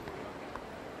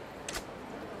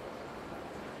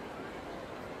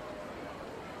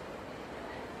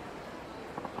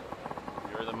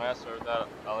 You're the master of that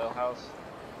LL house?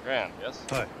 Grand, yes?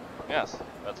 Hi. Yes,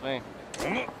 that's me.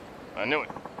 I knew it.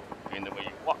 Being the way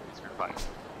you walk is your fine.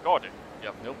 Go on, You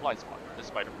have no blind spot,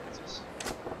 despite appearances.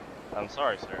 I'm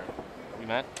sorry, sir. Are we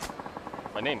met?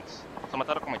 My name is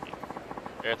Tomataro Komeki,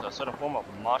 heir to a certain form of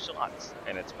martial arts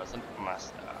and its present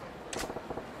master.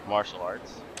 Martial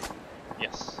arts?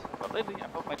 Yes, but lately I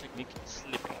felt my technique is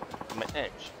slipping, and my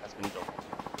edge has been dulled.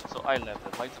 So I left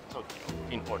the lights of Tokyo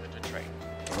in order to train.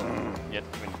 Yet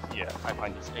even here, I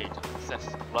find this age of excess,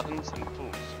 gluttons and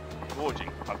fools,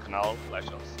 gorging on canal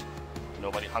pleasures.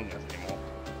 Nobody hungers anymore.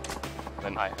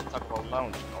 Then I had talk about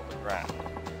lounging all the grand.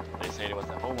 They said it was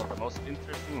the home of the most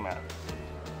interesting man.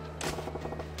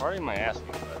 Pardon my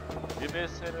asking, but did they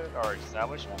say that our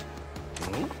establishment?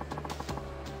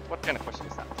 What kind of question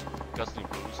is that? Guzzling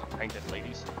booze and painted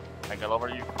ladies? I got over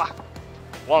you. Ah!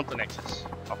 Wanton excess.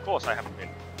 Of course I haven't been.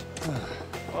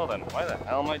 Well then, why the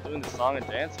hell am I doing the song and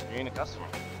dance if you ain't a customer?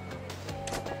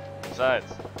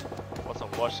 Besides, what's a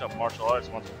washed-up martial arts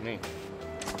want with me?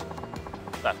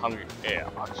 That hungry air,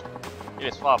 archer. It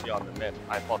is far beyond the men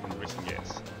I fought in recent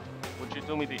years. Would you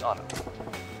do me the honor?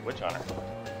 Which honor?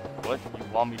 What? You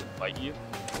want me to fight you?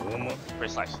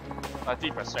 Precisely. My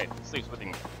deeper strength sleeps within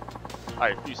me. I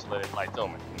refuse to let it lie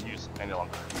dormant in use any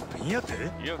longer. You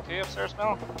okay upstairs,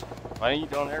 pal? Why you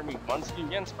don't hear me once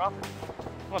against profit?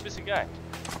 I'm a busy guy.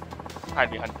 Hide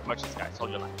behind the merchant's guys all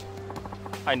your life.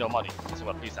 I know money isn't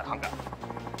what please that hunger,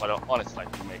 but an honest life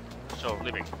you make a show of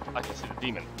living, I can see the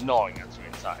demon gnawing at you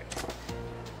inside.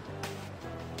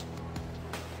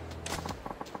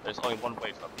 There's only one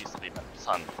way to appease the demon,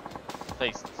 son.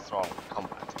 Face the strong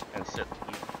combat and set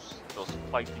loose those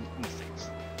fighting instincts,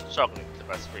 struggling to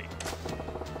best free.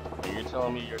 And you're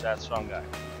telling me you're that strong guy?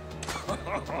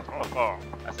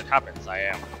 As it happens, I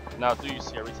am. Now do you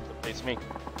see a reason to face me?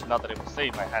 Not that it will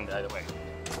save my hand either way.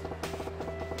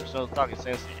 There's no talking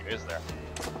sense to you, is there?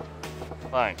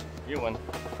 Fine, you win.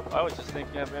 I was just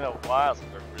thinking it's been a while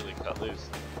since I've really cut loose.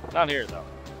 Not here, though.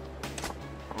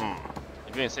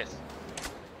 If you insist.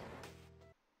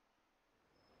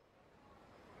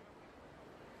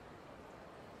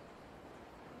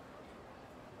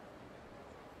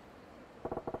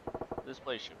 This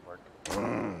place should work.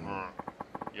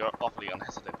 You're awfully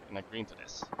unhesitant in agreeing to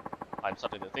this. I'm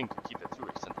starting to think you keep the true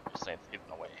extent of your strength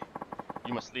hidden away.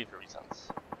 You must leave your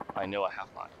reasons. I know I have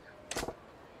mine.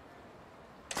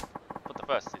 But the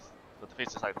first is put the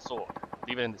face aside the sword,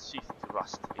 leave it in the sheath to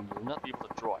rust, and you will not be able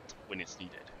to draw it when it's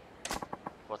needed.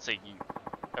 What say you?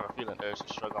 Ever feel an urge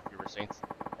to shrug off your restraints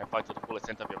and fight to the full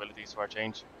extent of your abilities for a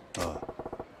change?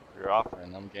 You're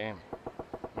offering, I'm game.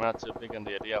 I'm not too big on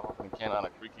the idea of opening can on a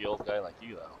creaky old guy like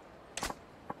you, though.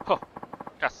 Huh!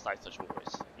 Cast aside such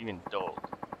worries, even dulled.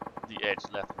 The edge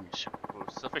left in me should prove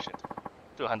sufficient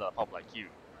to handle a pump like you.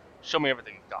 Show me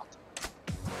everything you've got.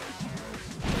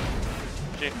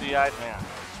 Shifty-eyed man.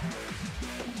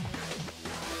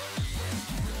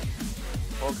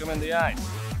 Poke him in the eyes.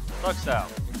 Thug style.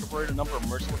 Incorporate a number of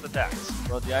merciless attacks.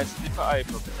 Throw the eyes deep for eye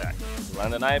poke attack. To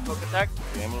land an eye poke attack,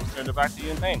 the enemy will turn it back to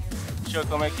you in pain.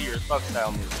 Shoko make your thug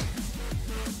style move.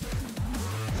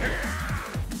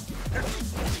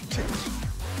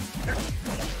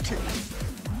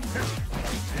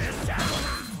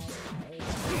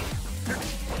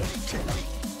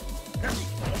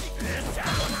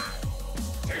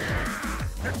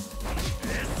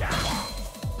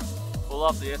 Pull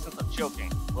off the essence of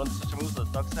choking. Run such a move with the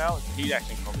duck style is heat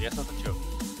action from the essence of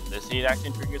choke. This heat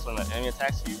action triggers when an enemy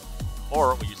attacks you,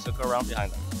 or when you circle around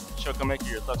behind them. Shoko make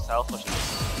your duck style pushing.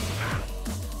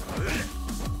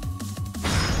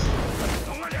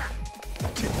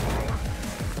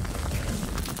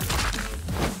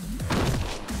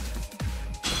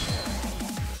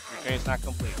 Your train is not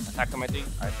complete. Attack Komeki,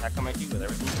 I attack Komeki with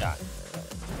everything you got.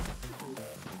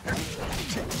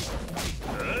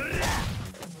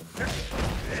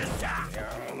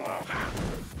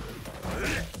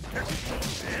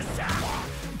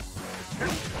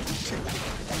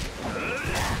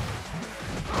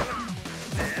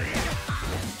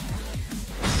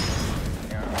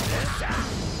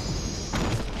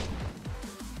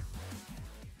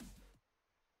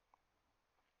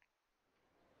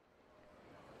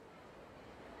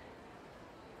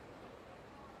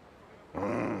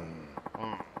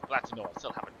 Glad to know I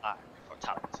still have an eye for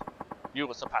talent. You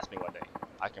will surpass me one day.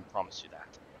 I can promise you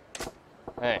that.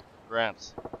 Hey,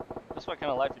 Gramps. This is what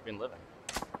kind of life you've been living.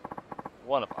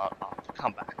 One of armed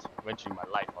combat, venturing my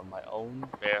life on my own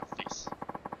bare fist.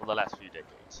 For the last few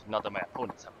decades, not that my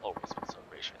opponents have always been so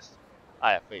gracious.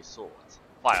 I have faced swords,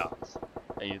 firearms,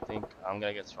 and you think I'm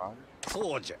gonna get stronger?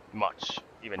 Soldier. Much.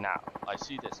 Even now, I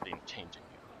see this being changing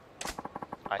you.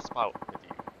 I spar with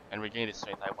you, and regain the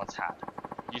strength I once had.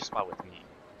 You spar with me,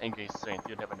 and gain strength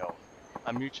you've never known.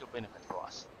 A mutual benefit for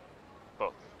us.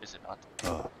 Both, is it not?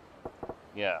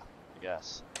 Yeah,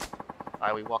 guess.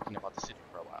 I will be walking about the city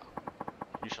for a while.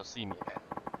 You shall see me again,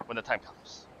 when the time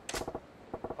comes.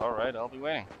 Alright, I'll be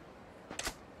waiting.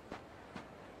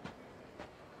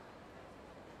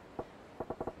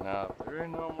 Now, if there are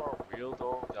no more real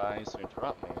old guys to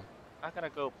interrupt me, I gotta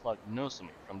go plug Nozomi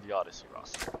from the Odyssey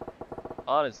roster.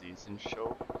 Odyssey's in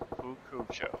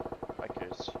Shofukucho. I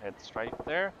could head straight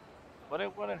there, but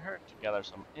it wouldn't hurt to gather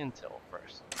some intel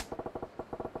first.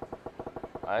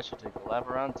 I should take a lap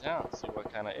around town, see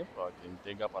what kind of info I can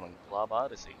dig up on Club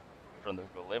Odyssey from the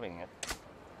people living it.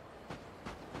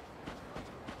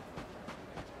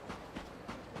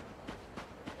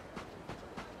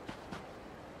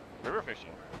 River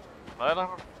fishing. But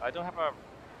I don't have a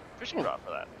fishing rod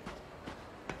for that.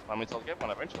 That means I'll get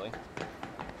one eventually.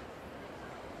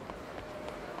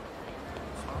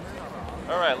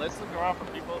 Alright, let's look around for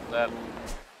people that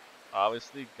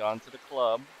obviously gone to the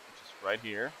club, which is right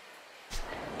here.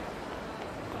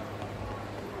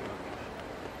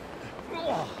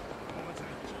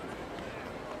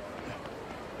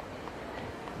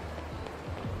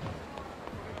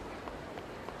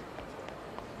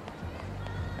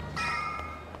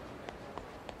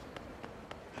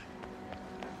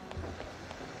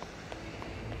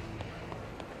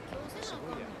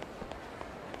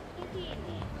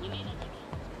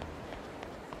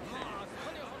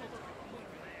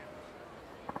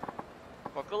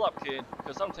 Well, good luck, kid,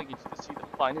 because I'm taking you to see the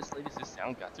finest ladies this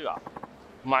town got to offer.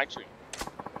 My treat.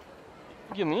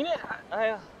 You mean it?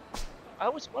 I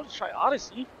always wanted to try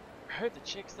Odyssey. I heard the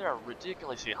chicks there are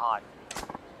ridiculously hot.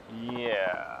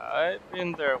 Yeah, I've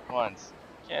been there once.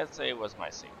 Can't say it was my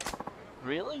scene.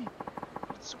 Really?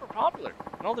 It's super popular,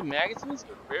 and all the magazines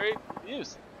get very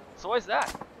reviews. So why's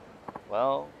that?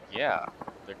 Well, yeah,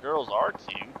 the girls are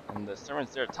cute, and the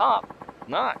servants there top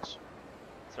notch.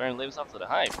 Certainly lives up to the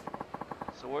hype.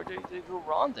 So where did they go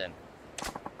wrong then?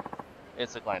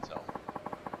 It's a clientele.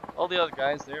 All the other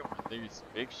guys there were these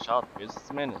big shot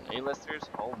businessmen and A-listers,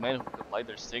 old men who could light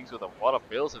their cigs with a wad of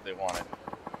bills if they wanted.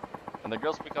 And the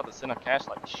girls pick up the sin of cash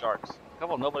like sharks. A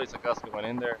couple of nobodies like us going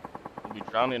in there will be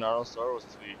drowning in our own sorrows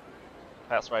as we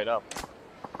pass right up.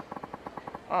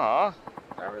 Aw,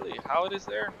 not really how it is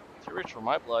there. Too rich for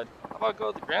my blood. How about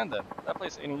go to the Grand then? That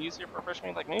place any easier for a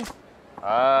freshman like me?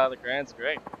 Ah, the Grand's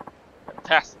great.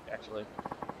 Fantastic, actually.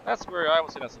 That's where I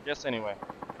was gonna suggest anyway.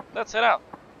 Let's head out.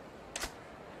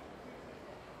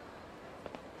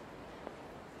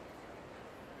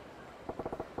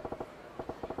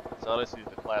 So Odyssey is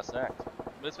the class act.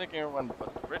 But it's making everyone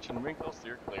but the rich and wrinkles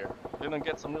steer clear. If they don't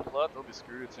get some new blood, they'll be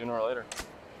screwed sooner or later.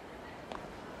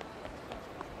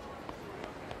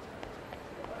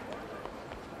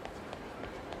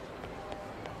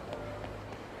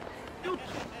 So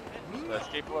let's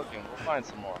keep looking, we'll find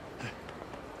some more.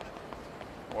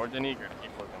 More than eager to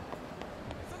keep looking.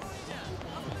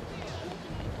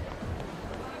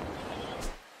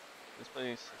 This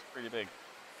place is pretty big.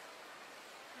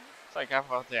 It's like half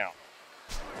of a town.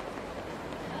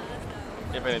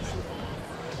 If anything.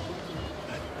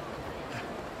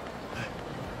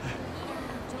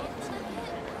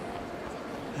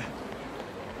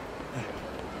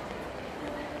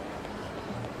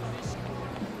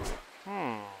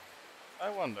 I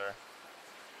wonder.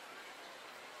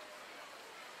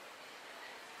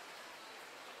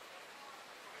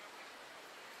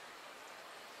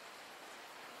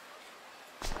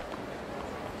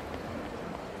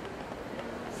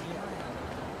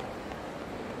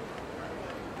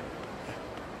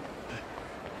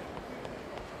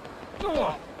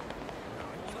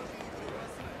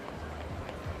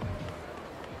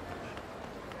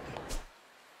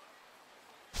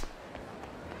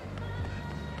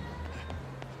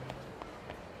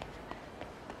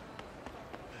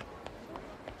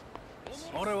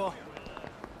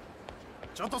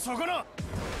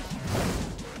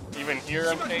 Even here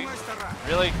I'm paid?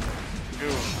 Really?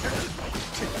 Dude.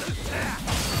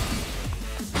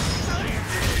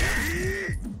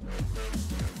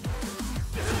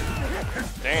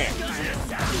 Damn.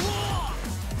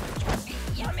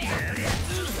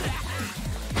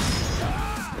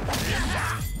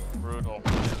 Brutal.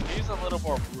 He's a little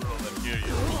more brutal than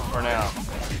Kiryu for now.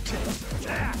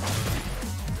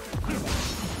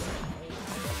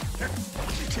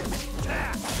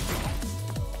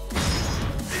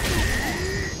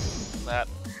 That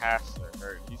has to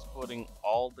hurt. He's putting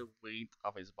all the weight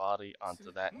of his body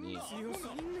onto that knee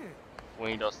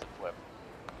when he does the flip.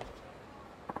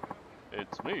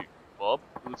 It's me, Bob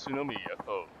Utsunomiya.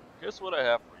 Oh, guess what I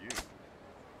have for you?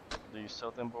 The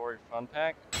Sotenbori Fun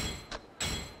Pack.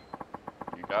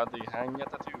 You got the Hanya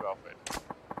Tattoo outfit.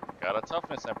 You got a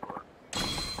Toughness Emperor.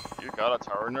 You got a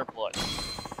Turner Plus.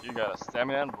 You got a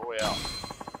stamina royale.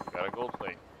 You got a gold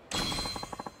plate.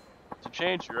 To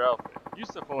change your outfit, use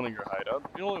the phone in your hideout.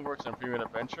 It only works on Premium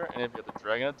Adventure and if you have the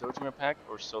Dragon Dojima pack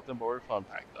or Sultan Board Fun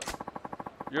pack though.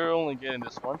 You're only getting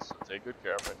this once, so take good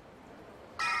care of it.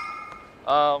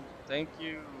 Thank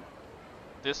you,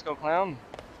 Disco Clown,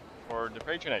 for the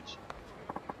patronage.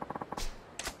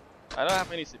 I don't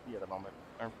have any CP at the moment.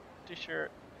 I'm pretty sure.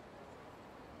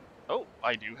 Oh,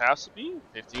 I do have CP.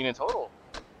 15 in total.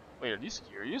 Wait, are these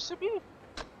curious CP?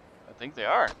 I think they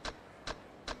are.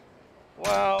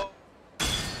 Well,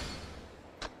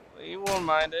 he won't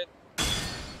mind it.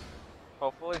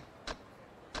 Hopefully.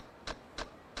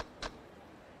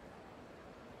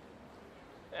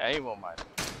 Yeah, he won't mind it.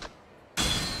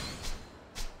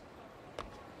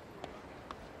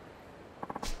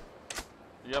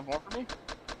 Do you have more for me?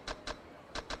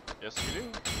 Yes, you do.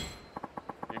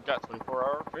 You got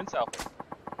 24-hour Prince outfit.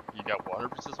 You got 100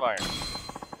 pieces of iron,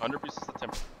 100 pieces of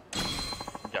timber.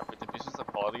 You got 50 pieces of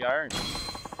quality iron.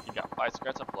 You got 5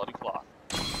 scraps of bloody cloth.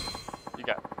 You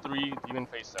got 3 demon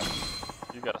face stones.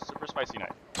 You got a super spicy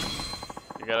knife.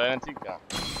 You got an antique gun.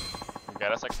 You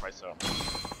got a sacrifice stone.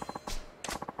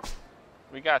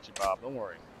 We got you, Bob. Don't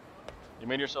worry. You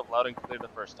made yourself loud and clear the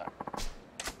first time.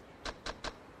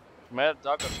 Mad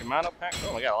Dog of Shimano pack.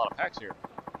 Oh, we got a lot of packs here.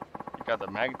 You got the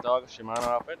Mag Dog Shimano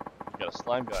outfit. You got a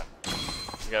slime gun.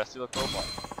 You got a steel crowbar.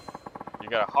 You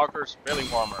got a Hawker's belly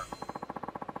warmer.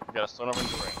 You got a Stone of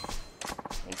Enduring.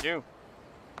 Thank you.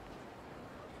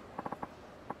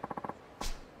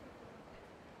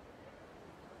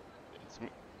 It's me.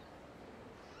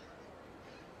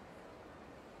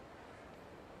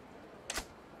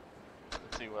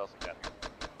 Let's see what else we got here.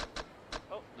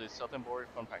 Oh, the Sultan Board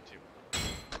Fun Pack 2.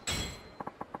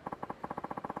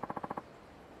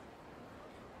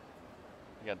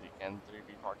 You got the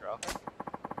N3B Parker outfit,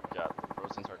 you got the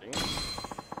Frozen Sardines,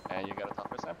 and you got a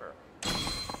Toughest Emperor.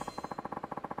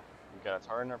 You got a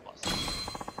Tarner Plus.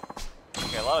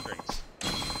 Okay, a lot of drinks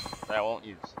that I won't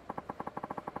use.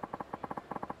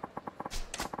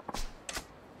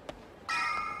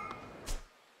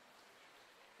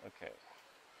 Okay.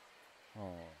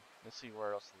 Let's see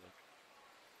where else to look.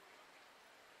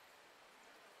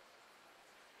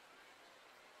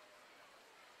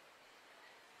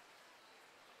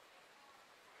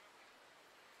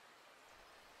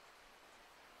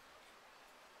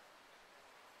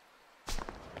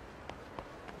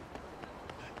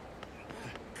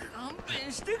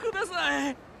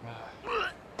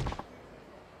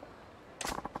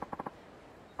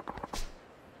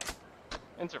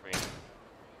 Intervene.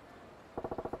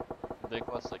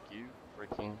 Ridiculous like you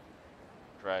freaking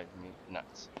drive me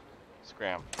nuts.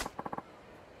 Scram.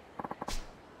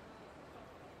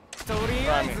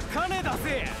 Try me.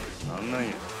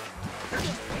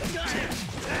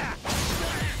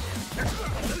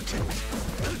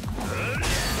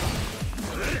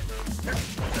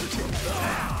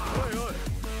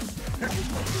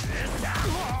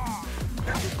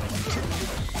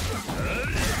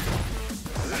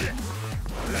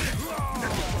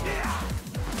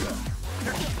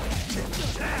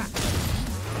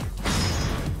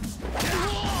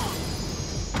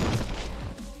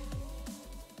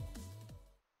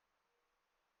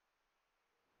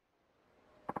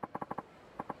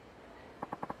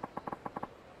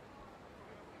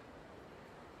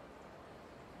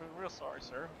 Real sorry,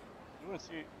 sir. You wouldn't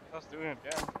see us doing it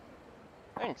again.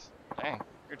 Thanks. Dang,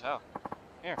 you're tough.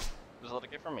 Here, just let it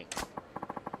get from me.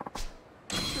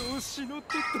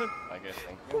 I guess,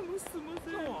 thank you.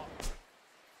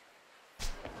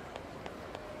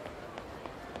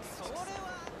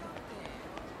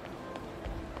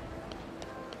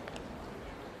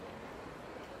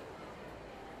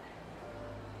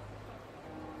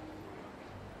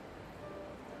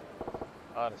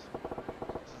 Odyssey.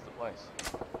 This is the place.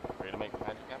 Ready to make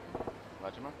magic happen?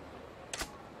 Majima?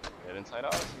 Get inside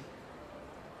Odyssey.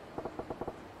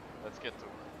 Let's get to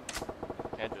it.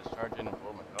 Can't just charge in and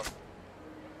blow my cup.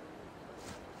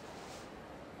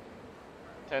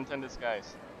 10-10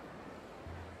 disguise.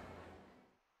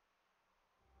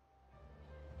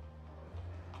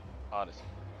 Odyssey.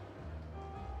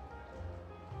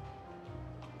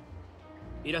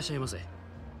 いらっしゃいませ。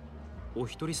お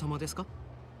一人様ですか？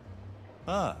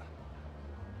ああ。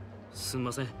すみ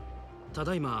ません。た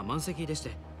だいま満席でし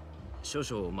て、少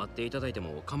々待っていただいて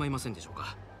も構いませんでしょう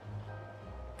か。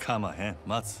構へん、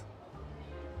待つ。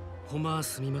ほんま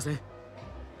すみません。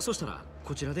そしたら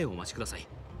こちらでお待ちください。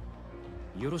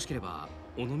よろしければ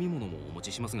お飲み物もお持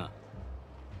ちしますが。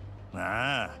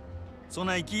ああ、そん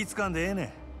な気ぃつかんでええ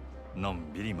ねん。の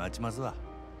んびり待ちますわ。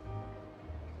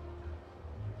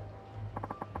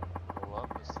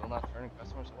Love is still not turning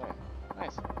customers away.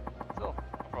 Nice. Still,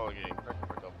 probably getting credit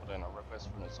for it. I'll put in a request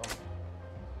from the Sony.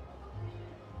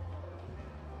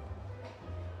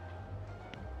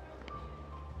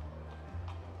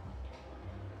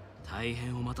 大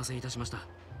変お待たせいたしました。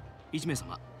1名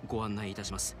様、ご案内いた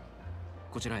します。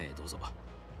こちらへどうぞ。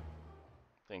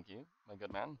Thank you, my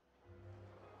good man.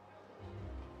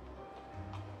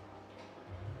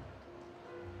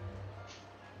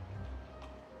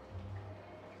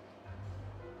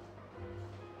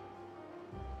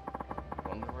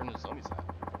 Wonder where Nozomi's at.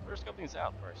 Let's scope things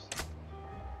out first.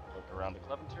 Look around the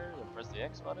club interior and press the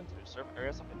X button to reserve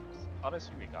areas of interest.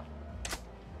 Odyssey Recon.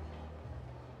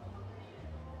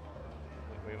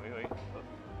 Wait. Look.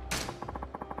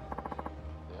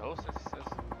 The hostess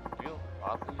feel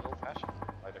oddly old-fashioned.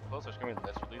 Like their clothes are screaming,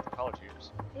 let's relieve the college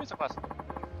years. Maybe it's a classic.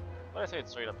 But I say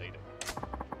it's straight up dated.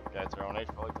 Guys their own age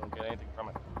probably don't get anything from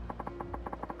it.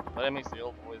 But it makes the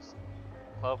old boys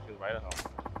club feel right at home.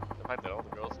 The fact that all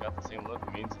the girls got the same look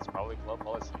means it's probably club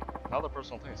policy. Not their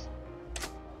personal taste.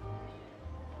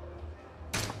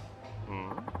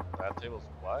 That table's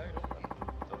wide open.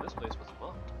 So this place was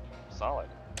booked. Solid.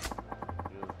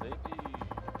 Will they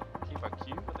keep a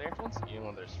queue at the entrance even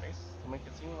when there's space to make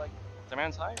it seem like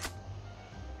demand's high?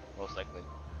 Most likely.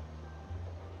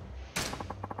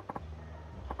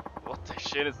 What the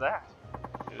shit is that?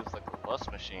 It was like a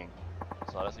lust machine.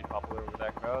 Is Odyssey popular with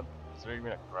that crowd? Is there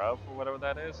even a crowd for whatever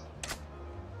that is?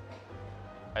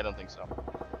 I don't think so.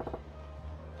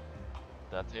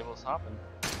 That table's hopping.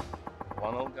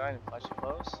 One old guy in flashy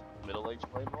clothes, middle-aged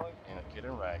playboy, and a kid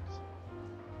in rags.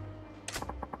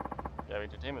 You have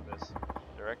entertainment biz,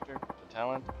 director, the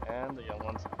talent, and the young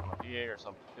ones on a PA or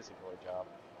some pissy boy job.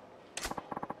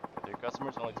 With your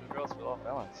customers, only 2 girls feel off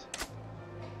balance.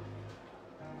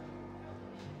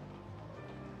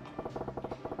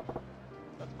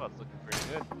 That spot's looking pretty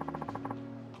good.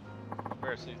 A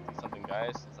pair of 60-something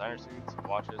guys, designer suits,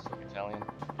 watches, look Italian.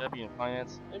 Gotta be in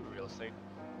finance, maybe real estate.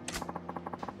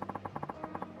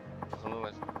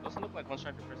 Doesn't look like one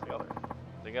striker versus the other.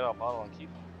 They get a bottle and keep.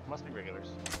 Must be regulars.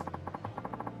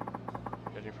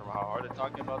 Judging from how hard they're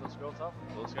talking about those girls off,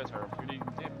 those guys are pretty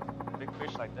dip. Big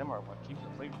fish like them are what keeps the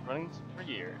place running for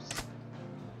years.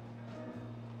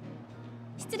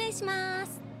 失礼しま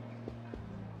す。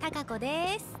高子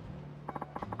です。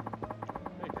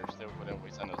 Figure still wouldn't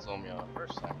we send Nozomi on the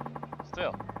first time.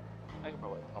 Still, I could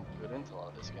probably pump a good intel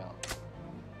on a discount.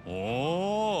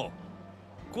 おお、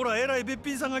こらえらいべっ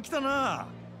ぴんさんが来たな。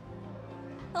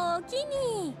おおき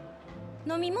に。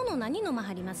飲み物何飲ま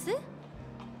はります？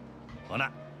ほ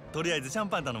な、とりあえずシャン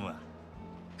パン頼むわ。は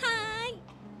ーい。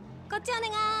こっちお願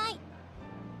い。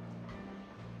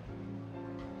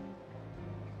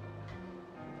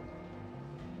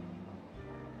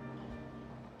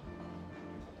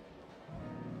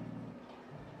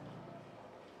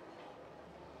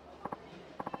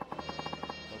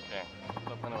Okay,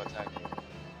 I'm going to attack you.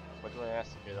 What do I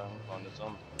ask to get on the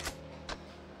zone?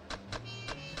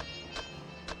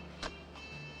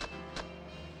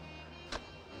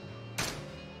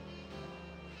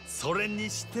 それに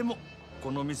しても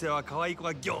この店は可愛い子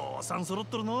がぎょうさん揃っ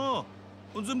とるの。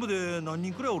全部で何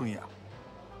人くらいおるんや。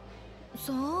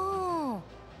さあ、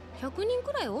100人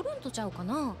くらいおるんとちゃうか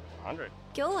な。今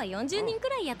日は40人く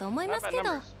らいやと思いますけど。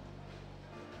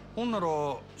ほんなら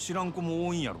知らん子も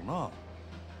多いんやろな。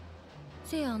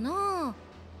せやな。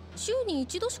週に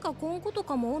1度しか来ん子と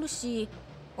かもおるし、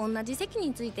同じ席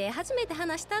について初めて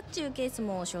話したっちゅうケース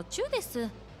もしょっちゅうです。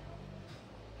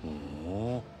お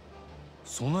お、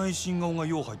そない新顔が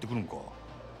よう入ってくるんか。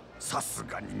さす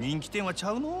がに人気店はち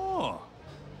ゃうの。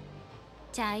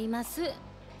ちゃいます。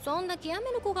そんだけ辞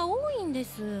める子が多いんで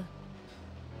す。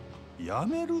辞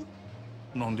める？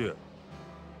なんで？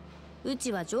う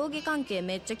ちは上下関係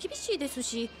めっちゃ厳しいです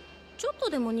し、ちょっと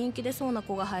でも人気出そうな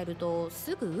子が入ると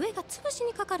すぐ上が潰し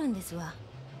にかかるんですわ。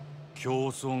競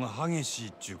争が激しい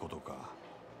っちゅうことか。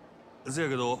せや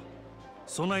けど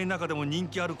そない中でも人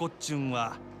気ある子っちゅうん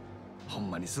はほん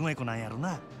まにすごい子なんやろ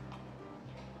な。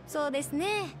そうです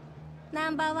ね。ナ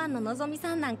ンバーワンののぞみ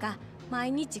さんなんか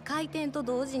毎日開店と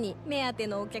同時に目当て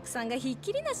のお客さんがひっ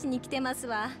きりなしに来てます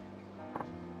わ。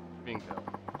Bingo.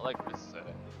 I like this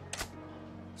setting.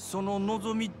 そのの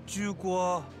ぞみっちゅう子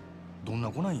はどん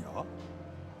な子なんや？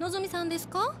のぞみさんです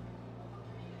か？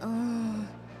ほ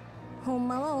ん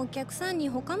まはお客さんに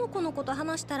他の子のこと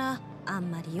話したらあ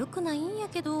んまり良くないんや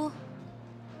けど、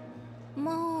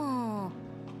まあ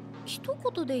一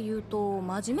言で言うと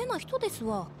真面目な人です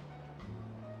わ。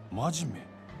真面目？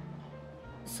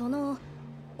その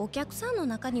お客さんの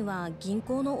中には銀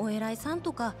行のお偉いさん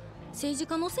とか政治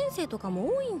家の先生とか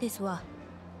も多いんですわ。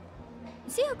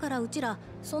せやからうちら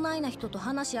そないな人と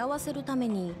話し合わせるため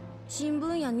に新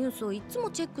聞やニュースをいつも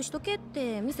チェックしとけっ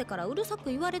て店からうるさく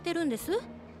言われてるんです。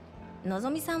のぞ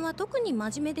みさんは特に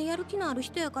真面目でやる気のある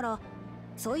人やから、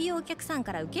そういうお客さん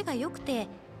から受けが良くて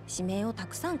指名をた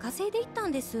くさん稼いでいった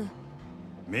んです。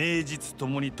名実と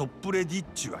もにトップレディっ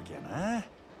ちゅうわけやな。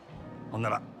ほんな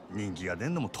ら人気が出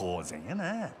んのも当然や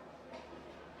な。あ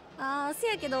あ、せ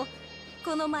やけど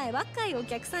この前若いお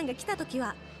客さんが来た時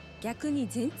は逆に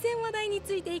全然話題に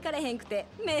ついていかれへんくて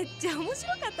めっちゃ面白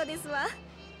かったですわ。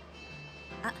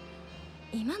あ、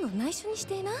今の内緒にし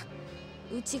てな。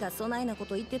うちがそないなこ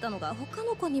と言ってたのが他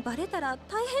の子にバレたら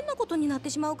大変なことになって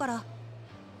しまうから。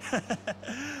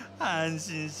安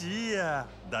心しいや、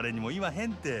誰にも言わへ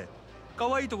んって。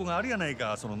可愛いとこがあるやない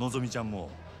か、そののぞみちゃんも。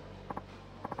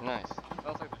Nice.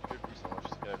 Sounds like there's good reason why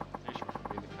she's got a reputation for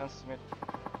being the consummate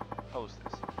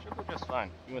hostess. She'll go just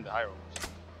fine, you and the high rollers.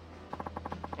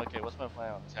 Okay, what's my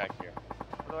plan on attack here?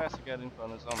 What do I have to get info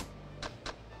on this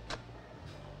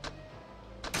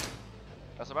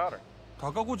That's about her.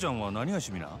 高子ちゃんは何が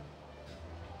趣味な？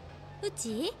う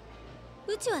ち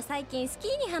は最近スキ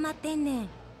ーにハマってんねん。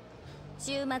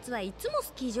週末はいつも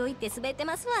スキー場行って滑って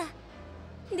ますわ。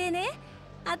でね、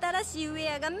新しいウ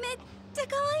ェアがめっちゃ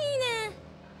可愛いねん。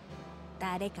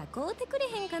誰か買うてくれ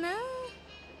へんかな。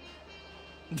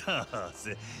どう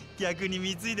せ逆に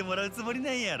貢いでもらうつもり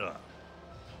なんやろ。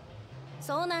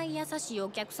そない優しいお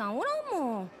客さんおらん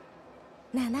もん。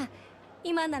なあなあ、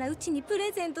今ならうちにプ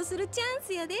レゼントするチャン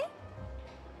スやで。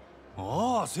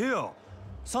ああ、せや。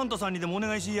サンタさんにでもお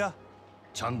願いしや。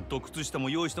ちゃんと靴下も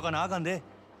用意しとかなあかんで。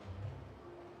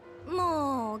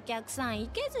もうお客さんい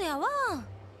けずやわ。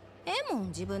ええもん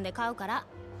自分で買うから。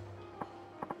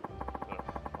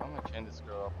I'm gonna chain this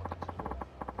girl up with a tool.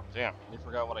 Damn, you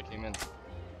forgot what I came in.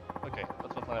 Okay,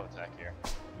 what's my plan of attack here?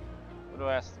 What do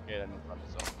I ask to get in front of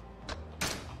the zone?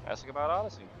 Ask about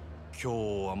Odyssey.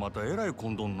 今日はまたえらい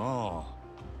混んどんな。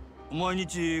毎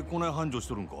日こない繁盛し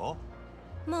とるんか？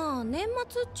まあ年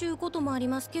末っちゅうこともあり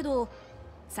ますけど、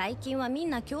最近はみ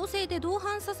んな強制で同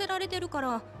伴させられてるか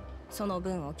ら、その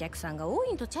分お客さんが多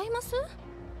いんとちゃいます？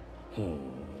ほ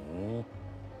う、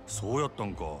そうやった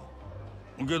んか。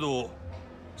けど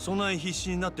そない必死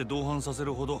になって同伴させ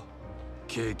るほど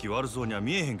景気悪そうには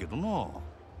見えへんけどな。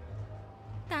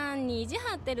単に意地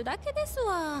張ってるだけです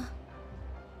わ。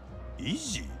意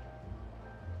地？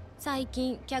最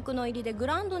近客の入りでグ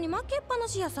ラウンドに負けっぱな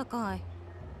しやさかい。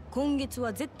今月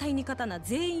は絶対に勝たな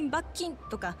全員罰金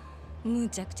とかむ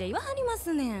ちゃくちゃ言わはりま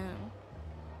すねん。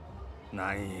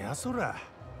なんやそら。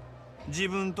自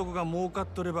分とこが儲かっ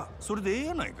とればそれでええ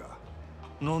やないか。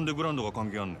なんでグラウンドが関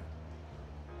係あんね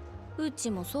ん。うち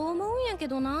もそう思うんやけ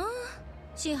どな。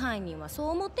支配人はそう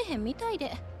思ってへんみたい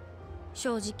で。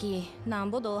正直なん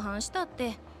ぼ同伴したっ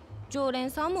て常連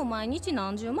さんも毎日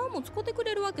何十万も使ってく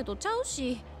れるわけとちゃう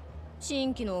し、新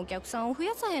規のお客さんを増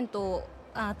やさへんと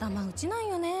頭打ちなん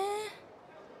よね。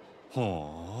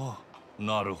ほう、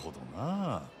なるほど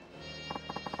な。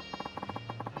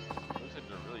Looks like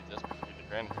they're really desperate to get the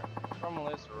grand here.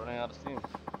 Problem is they're running out of steam.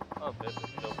 I'll bet they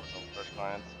could open some fresh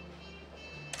clients.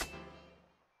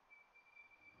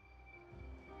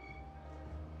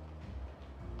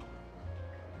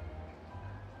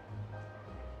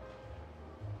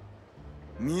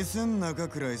 店ん中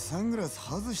くらいサングラス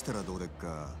外したらどうでっ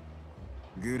か。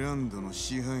グランドの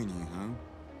支配人は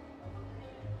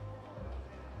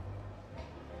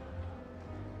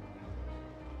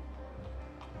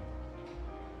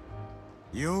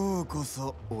ん。ようこ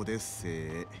そオデッセイ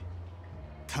へ。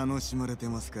楽しまれて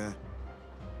ますか？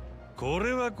こ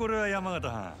れは山形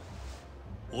藩。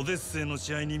オデッセイの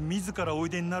試合に自らおい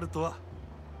でになるとは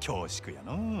恐縮や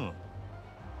の。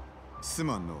す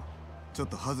まんの、ちょっ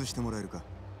と外してもらえるか。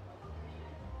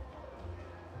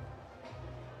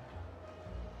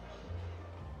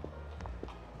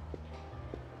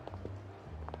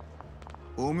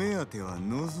お目当ては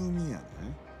望みや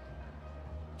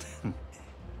な。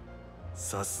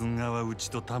さすがはう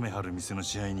ちとためはる店の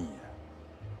支配人や。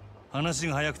話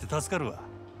が早くて助かるわ。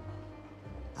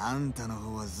あんたの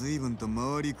方は随分と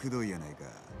回りくどいやないか。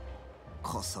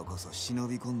こそこそ忍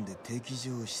び込んで敵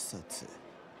情視察。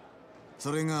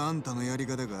それがあんたのやり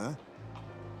方か？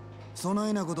そな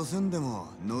いなことせんでも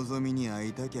望みに会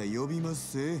いたきゃ呼びま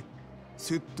すせ。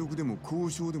説得でも交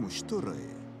渉でもしたらえ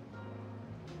え。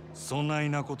そない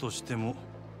なことしても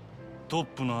トッ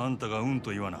プのあんたがうん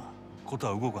と言わなこと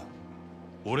は動かん。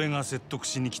俺が説得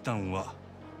しに来たんは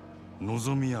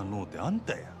望みやのうてあん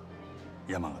たや、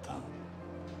山形。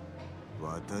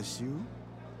私を？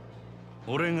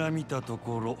俺が見たと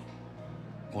ころ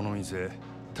この店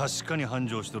確かに繁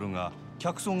盛しとるが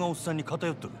客層がおっさんに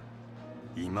偏っとる。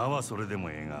今はそれでも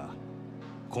ええが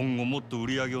今後もっと売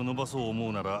り上げを伸ばそう思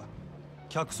うなら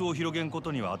客層を広げんこ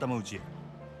とには頭打ちや。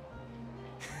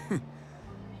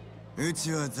う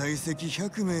ちは在籍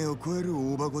100名を超える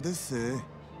大箱ですせ。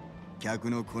客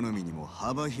の好みにも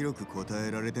幅広く答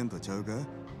えられてんとちゃうか。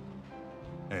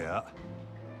いや、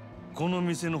この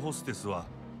店のホステスは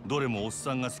どれもおっ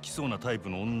さんが好きそうなタイプ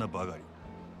の女ばかり。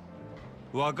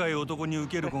若い男に受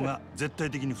ける子が絶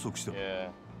対的に不足して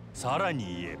る。さら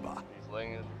に言えば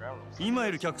今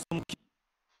いる客層も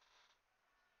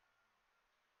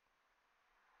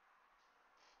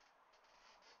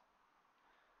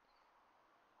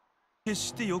決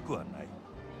して良くはない。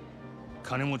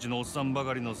金持ちのおっさんば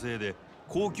かりのせいで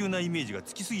高級なイメージが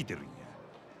つきすぎてるんや。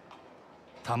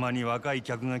たまに若い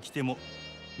客が来ても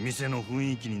店の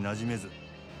雰囲気に馴染めず、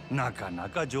なかな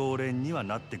か常連には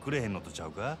なってくれへんのとちゃ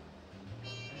うか。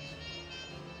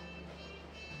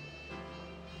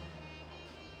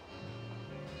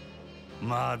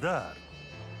まだある。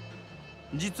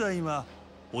実は今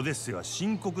オデッセは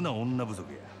深刻な女不足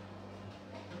や。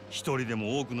一人で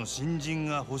も多くの新人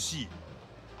が欲しい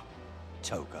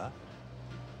ちゃうか。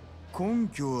根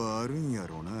拠はあるんや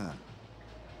ろうな。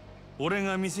俺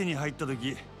が店に入った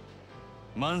時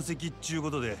満席っちゅう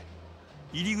ことで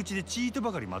入り口でチート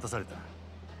ばかり待たされた。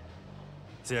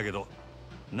せやけど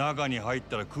中に入っ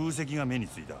たら空席が目に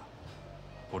ついた。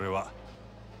これは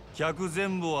客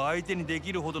全部を相手にで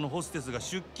きるほどのホステスが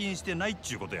出勤してないっ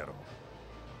ちゅうことやろ。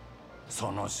そ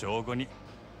の証拠に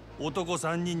男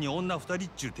3人に女2人っ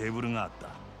ちゅうテーブルがあった。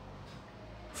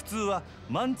普通は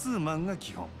マンツーマンが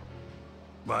基本。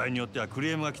場合によってはク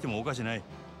レームが来てもおかしない。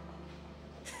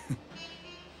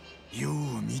よう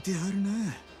見てはるな。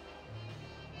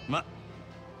ま、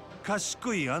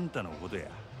賢いあんたのことや。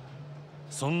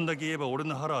そんだけ言えば俺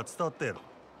の腹は伝わったやろ。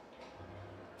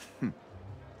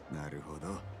なるほ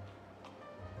ど。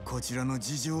こちらの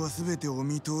事情は全てお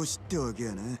見通しってわけ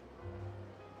やな。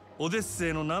オデッセ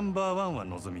イのナンバーワンは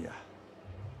望みや。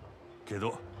け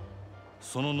ど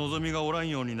その望みがおらん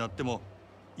ようになっても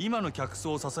今の客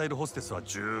層を支えるホステスは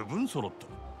十分揃っと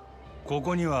る。こ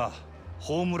こには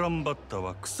ホームランバッター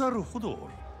は腐るほどおる。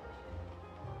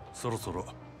そろそろ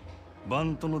バ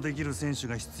ントのできる選手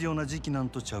が必要な時期なん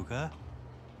とちゃうか。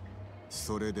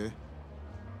それで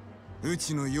う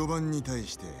ちの4番に対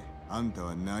してあんた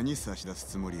は何差し出す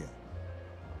つもりや。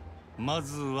ま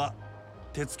ずは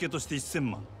手付けとして1000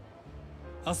万。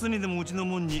明日にでもうちの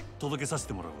門に届けさせ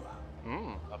てもらうわ。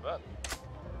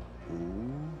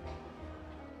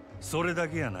それだ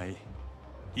けやない。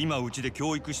今うちで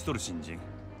教育しとる新人、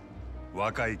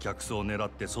若い客層を狙っ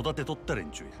て育てとった連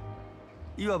中や。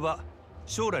いわば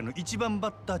将来の一番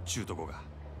バッターっちゅうとこが。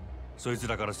そいつ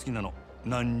らから好きなの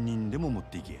何人でも持っ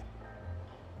ていけ。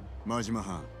真島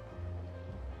藩、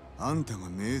あんたが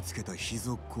目つけた秘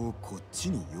族子をこっ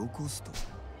ちによこすと。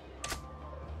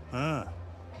ああ、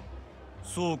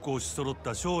そうこうし揃っ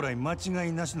た将来間違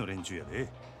いなしの連中やで。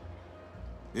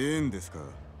ええんですか。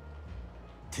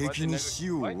敵に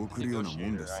死を送るようなも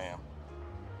んです。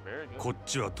こっ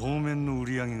ちは当面の売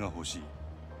り上げが欲しい。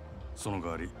その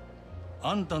代わり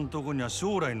あんたんとこには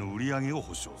将来の売り上げを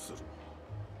保証する。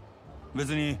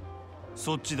別に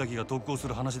そっちだけが得をす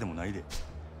る話でもないで。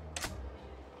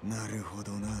なるほ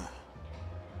どな。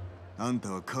あん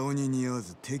たは顔に似合わ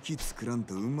ず敵作らん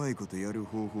とうまいことやる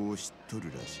方法を知っと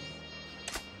るらしい。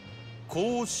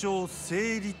交渉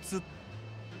成立っ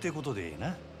てことでええ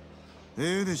な。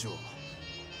ええでしょう。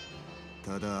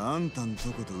ただあんたん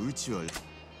とことうちは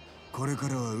これか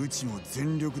らはうちも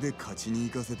全力で勝ちに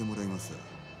行かせてもらいます。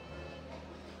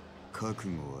覚悟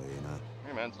はえ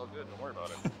えな。好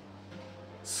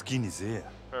きにせえや。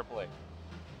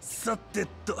さて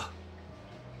と、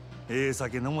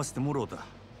酒飲ませてもろうた。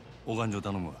お勘定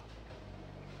頼むわ。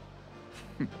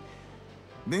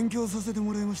勉強させて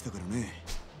もらいましたからね。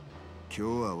今日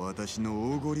は私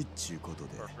の大ごりっちゅうこと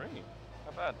で。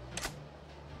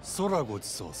そらごち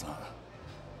そうさん。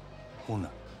ほ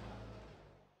な。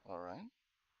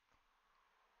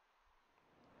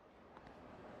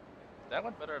That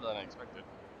went better than I expected.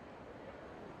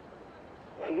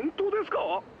 本当です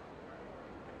か？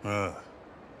あ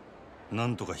あ、な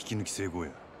んとか引き抜き成功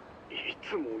や。い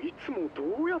つもど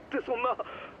うやってそんな。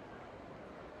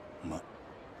ま、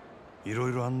いろ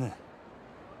いろあんね。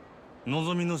の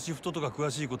ぞみのシフトとか詳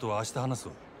しいことは明日話す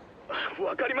わ。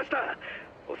わかりました。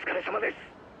お疲れ様です。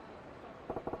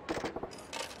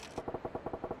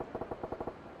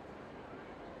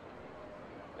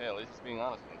Hey, at least he's being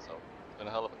honest with himself. It's been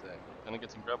a hell of a day. Gonna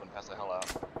get some grub and pass the hell out.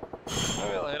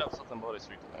 Maybe I'll hit up something Bode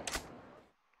Street tonight.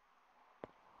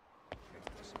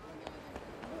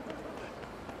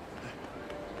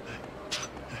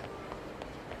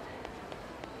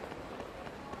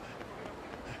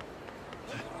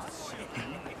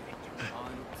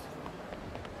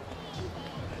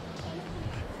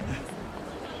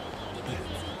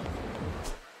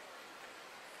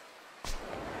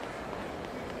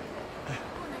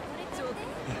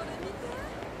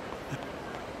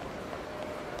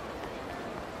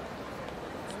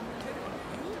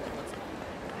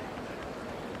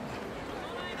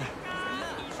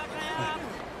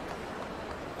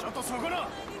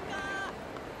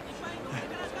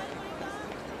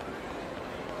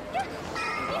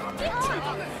 You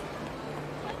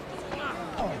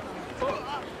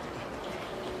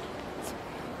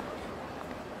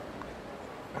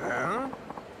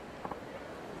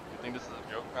think this is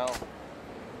a joke, pal?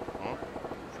 Huh?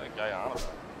 What's that guy on about?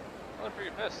 I'm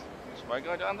pretty pissed. Is my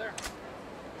guy down there?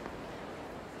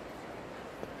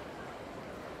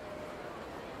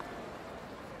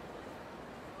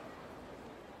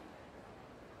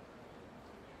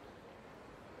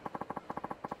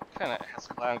 What kind of ass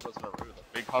clown goes on a road with a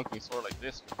big honking sword like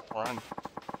this? Run.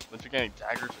 Don't you get any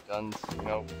daggers or guns? You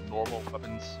know, normal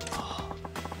weapons?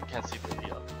 You can't see the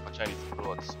idea of Chinese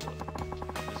blood sword.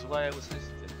 This is why I was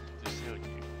hesitant to sell you.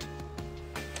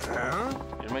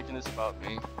 You're making this about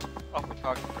me. Awfully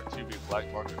cocky for a 2B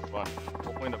black market fund. The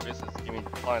whole point of business is giving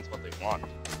clients what they want.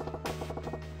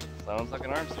 Sounds like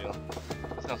an arms deal.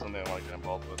 That's not something I want to get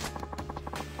involved with.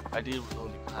 I deal with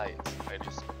only clients I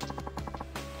respect.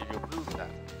 If you prove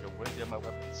that, you're worthy of my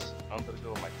weapons. I'm gonna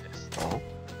go with my test.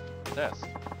 Test?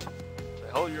 The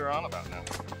hell you're on about now?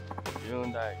 You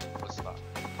and I will stop.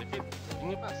 Take it,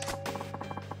 taking your best.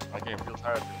 I'm getting real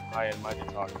tired of your high and mighty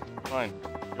talk. Fine.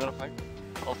 You wanna fight?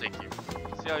 I'll take you.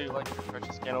 See how you like your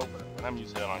precious can opener when I'm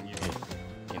using it on you.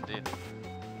 Indeed.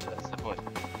 That's the point.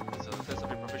 This is a test of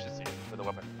your proficiency with a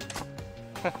weapon.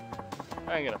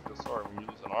 I ain't gonna feel sorry when you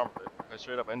lose an arm of it. I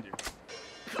straight up end you.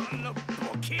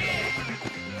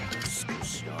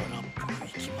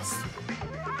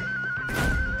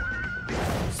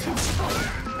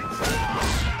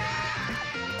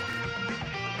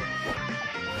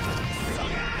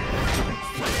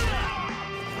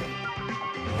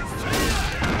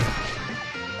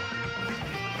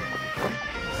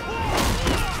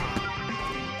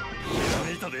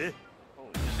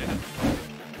 Holy shit.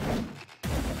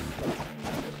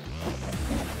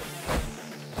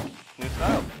 New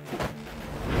style.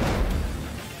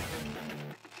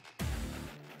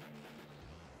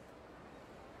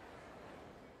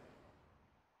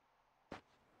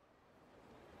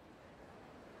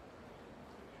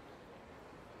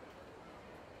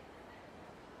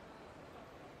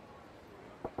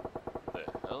 The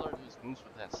hell are these moves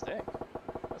with that stick?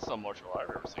 That's some martial art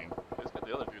I've ever seen. Just got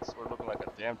the other dude's sword looking like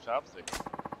a damn chopstick.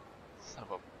 Son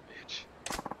of a bitch.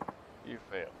 You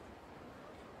fail.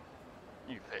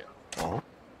 You fail. Oh?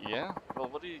 Yeah? Well,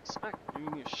 what do you expect?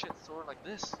 Giving me a shit sword like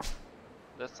this?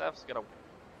 That staff you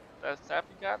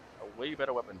got a way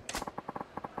better weapon.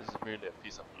 This is merely a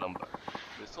piece of lumber.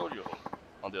 The sword you hold,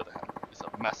 on the other hand, is a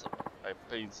massive one I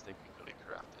painstakingly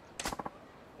crafted.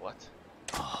 What?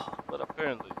 But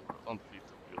apparently you were unfit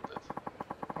to wield it.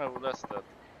 I will ask that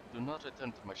do not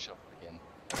return to my shop again.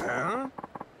 Huh?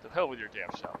 To hell with your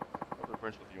damn shop. I'll be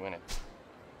burnt with you in it.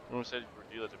 Everyone said you were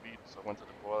a dealer to beat, so I went to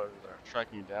the boiler. They're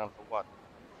tracking you down for what?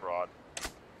 Fraud.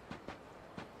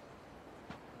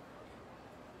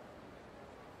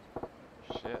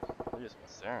 Shit, they're just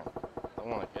concerned. I don't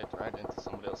want to get dragged into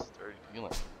somebody else's dirty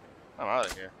feeling. I'm out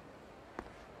of here.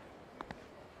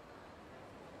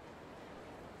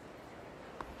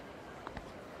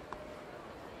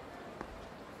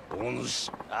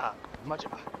 Ah,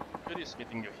 Majima. Curious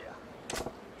meeting you here.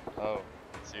 Oh,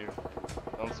 it's you.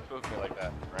 Don't spook me like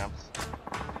that, Gramps.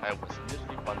 I was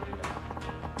merely wondering about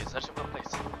in such a place.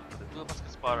 The two of us can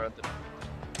spot around the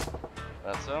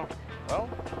That's so? Well,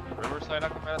 Riverside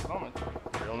occupied at the moment.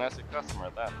 Real nasty customer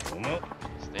at that.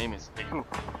 His name is Begu.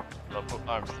 Local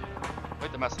arms dealer.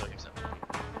 Quite the master himself.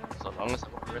 So long as I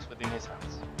will rest within his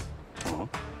hands.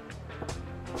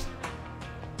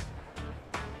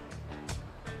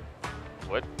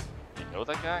 What? You know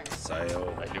that guy?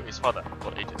 Sayo. I knew his father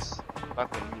for ages.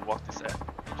 Back when we walked this earth.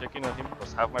 Checking on him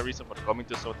was half my reason for coming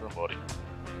to Southern Body.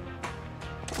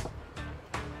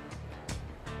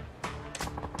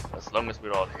 As long as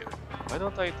we're all here, why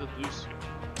don't I introduce you?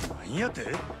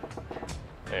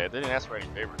 Hey, I didn't ask for any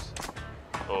favors.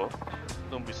 Oh,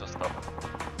 don't be so stubborn.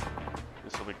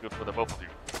 This will be good for the both of you.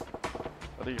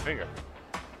 What do you figure?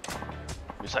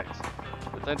 Besides,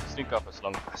 the time to sneak off has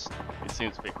long passed. It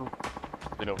seems Beku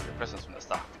has been over your presence from the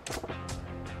start.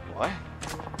 Why?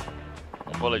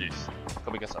 Apologies.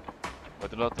 Coming us up. I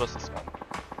do not trust this man.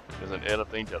 There's an air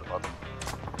of danger about him.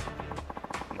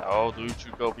 Now don't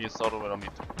you go being subtle when I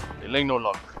meet him. Delaying no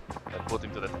longer. I put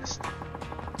him to the test.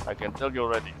 I can tell you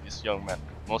already, this young man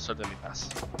will most certainly pass.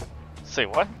 Say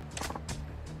what?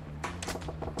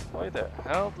 Why the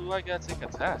hell do I gotta take a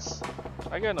test?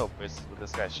 I got no business with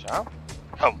this guy's shop.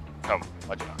 Come,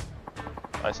 Majima.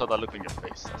 I saw that look in your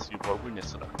face as you bore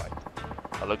witness to that fight.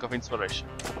 A look of inspiration.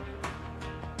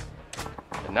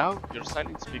 And now, your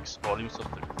silence speaks volumes of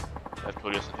truth. That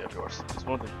curiosity of yours is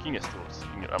one of the keenest tools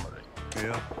in your armory.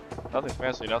 Yeah. Nothing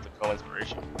fancy enough to call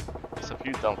inspiration. Just a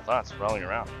few dumb thoughts rolling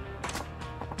around.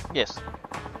 Yes,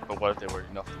 but what if they were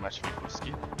enough to match people's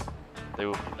skin? They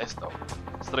would be less though,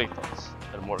 straight thoughts,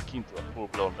 and more keen to a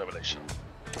full-blown revelation.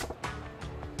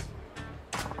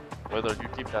 Whether you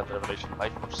keep that revelation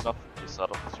life or snuff is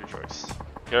out of your choice.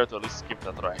 Care to at least give it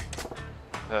a try.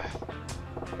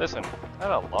 Listen, I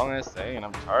had a long ass day and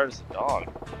I'm tired as a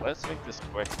dog. Let's make this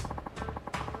quick.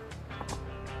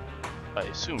 I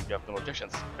assume you have no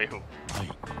objections, Behu.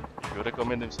 You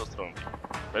recommend him so strongly.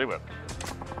 Very well.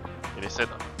 It is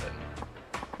settled, then.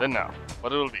 Then now,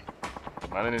 what it will be? The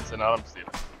man is an arms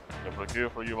dealer. He'll procure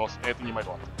for you most anything you might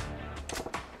want.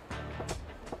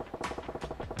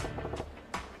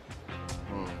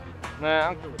 Nah,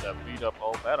 I'm good with that beat up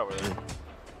old bat over there.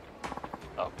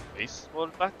 A baseball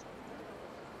bat?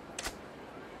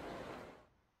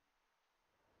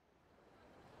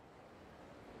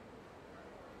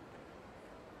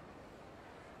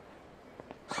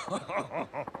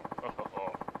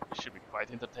 It should be quite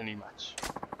entertaining match.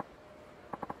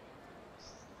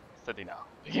 Steady now.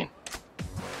 Begin.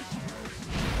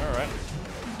 Alright.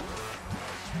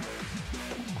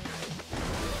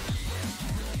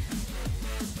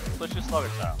 Switch to slugger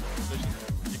style.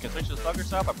 You can switch to slugger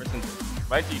style by pressing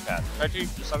right D-pad. Try to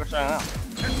use your slugger style now.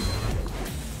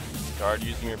 Guard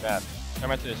using your bat.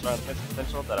 Try to destroy the defensive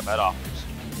potential that a bat offers.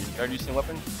 If you guard using a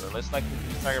weapon, you are less likely to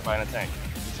be staggered by an attack.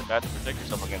 Use a bat to protect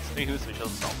yourself against Stehu's visual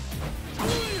assault.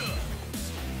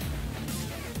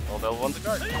 Well, they'll want the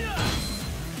guard.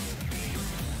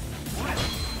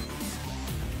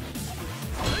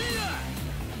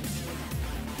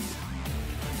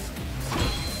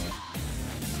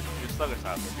 Use slugger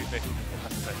style to be effective and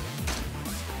pass effect.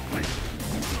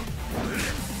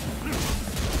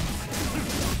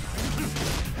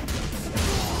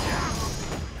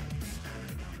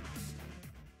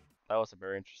 That was a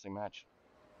very interesting match.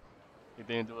 He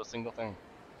didn't do a single thing.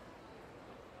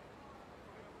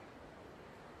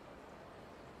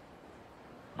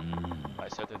 I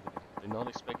certainly did not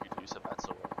expect you to use a bat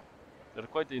so well. You're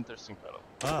quite the interesting fellow.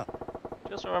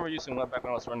 Just remember using one back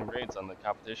when I was running raids on the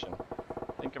competition.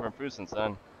 I think I've improved since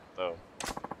then, though.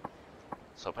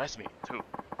 Surprised me, too.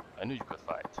 I knew you could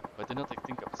fight, but I did not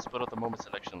think of a spur-of-the-moment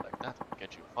selection like that would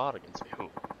get you far against Behu.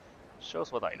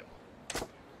 Shows what I know.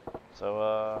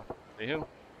 So, Behu,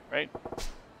 right?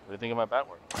 What do you think of my bat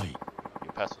work?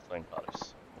 You passed with flying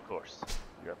colors. Of course.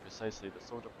 You are precisely the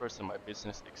sort of person my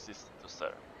business exists to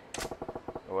serve.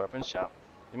 A weapons shop?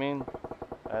 You mean,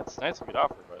 that's nice of you to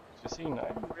offer, but you see,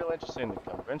 I'm real interested in the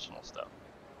conventional stuff.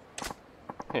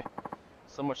 Heh,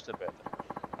 so much the better.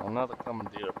 I'm not a common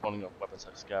dealer pulling up weapons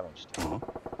I've scavenged. Well,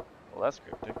 that's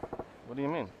cryptic. What do you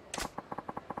mean?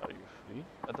 Are you free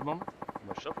at the moment?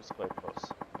 My shop is quite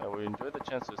close. I will enjoy the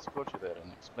chance to escort you there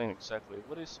and explain exactly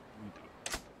what it is we do.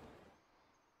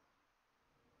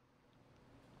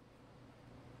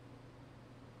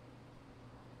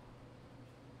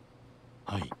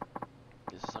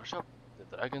 This is our shop,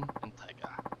 the Dragon and Tiger.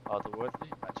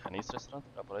 Otherworldly, a Chinese restaurant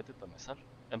operated by myself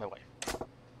and my wife.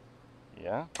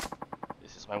 Yeah?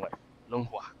 This is my wife,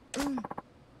 Longhua.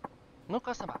 No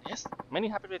customer, yes? Many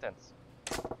happy returns.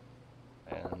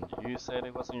 And you said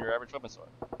it wasn't your average weapon store.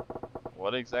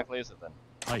 What exactly is it then?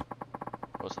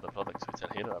 Most of the products we sell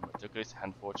here are meticulously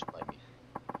hand-forged by me.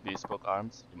 Bespoke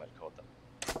arms, you might call them.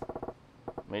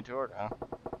 Made to order, huh?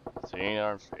 So you ain't an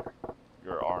arms trader.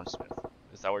 You're an armsmith.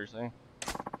 Is that what you're saying?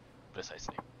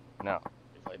 Precisely. Now,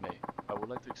 if I may, I would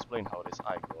like to explain how it is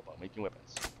I go about making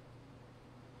weapons.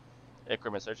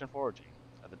 Equipment search and foraging.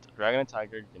 At the Dragon and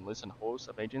Tiger, you can listen to a host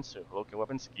of agents to locate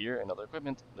weapons, gear, and other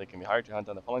equipment. They can be hired to hunt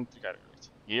down the following three categories: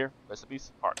 gear,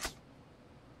 recipes, parts.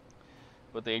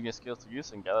 Put the agent skills to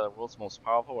use and gather the world's most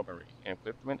powerful weaponry and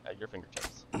equipment at your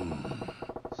fingertips.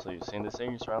 So you've seen these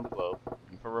agents around the globe,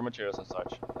 looking for raw materials and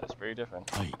such. That is pretty different.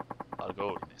 Our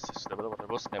goal is to develop a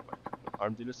robust network with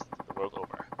armed dealers the world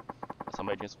over. Some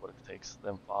agents' work takes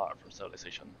them far from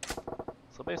civilization.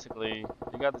 So basically,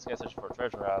 you got this guy searching for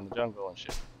treasure around the jungle and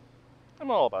shit.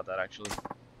 I'm all about that, actually.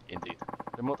 Indeed,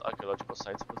 remote archaeological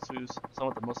sites produce some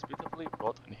of the most beautifully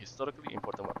wrought and historically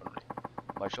important weaponry.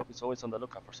 My shop is always on the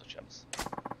lookout for such gems.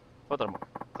 Furthermore,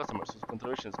 customers whose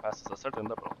contributions passes a certain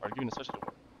level are given a special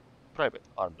reward: private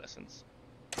arm lessons.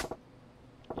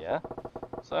 Yeah?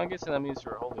 So I'm guessing that means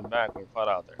you're holding back when you fought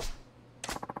out there.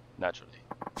 Naturally.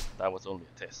 That was only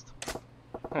a test.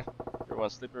 You're one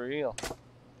slippery eel.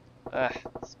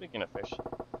 Speaking of fish,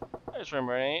 I just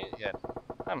remember I ain't yet.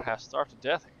 I'm half starved to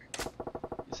death here.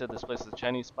 You said this place is a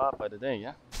Chinese spot by the day,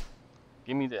 yeah?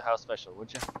 Give me the house special,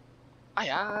 would ya? Ah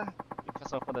yeah, you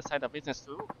customer for the side of business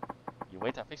too? You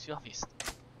wait, I'll fix your feast.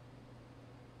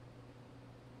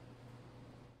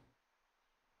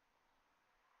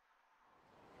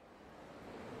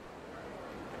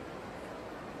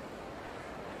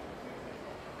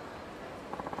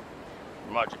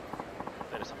 Margie.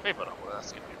 There is a favor I will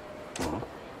ask of you.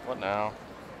 What now?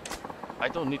 I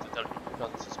don't need to tell you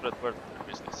not to spread word of their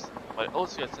business. My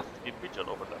OC has set to keep vigil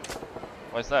over them.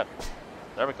 Why is that?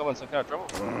 Did I ever come in some kind of trouble?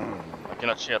 I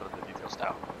cannot share the details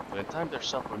now, but in time there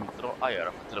shall be throw ire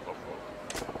of a terrible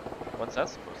foe. What's that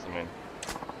supposed to mean?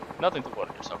 Nothing to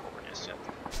worry yourself over just yet.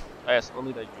 I ask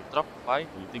only that you drop by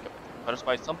when you think of it. First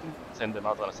buy something, send them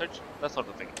out on a search, that sort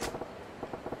of thing.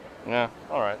 Yeah,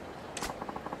 alright.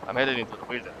 I'm headed into the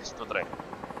wilderness to train.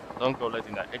 Don't go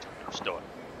letting that edge of your store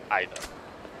either.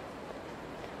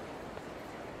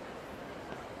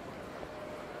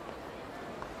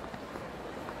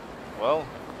 Well,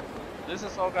 this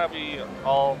is all gonna be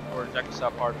all for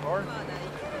Jackasap Part 4.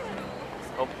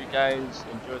 Hope you guys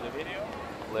enjoyed the video.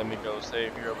 Let me go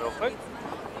save here real quick.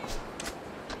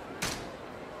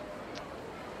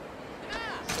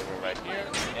 Save it right here.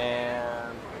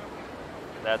 And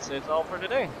that's it all for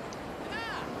today.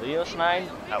 LeosIX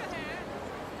out.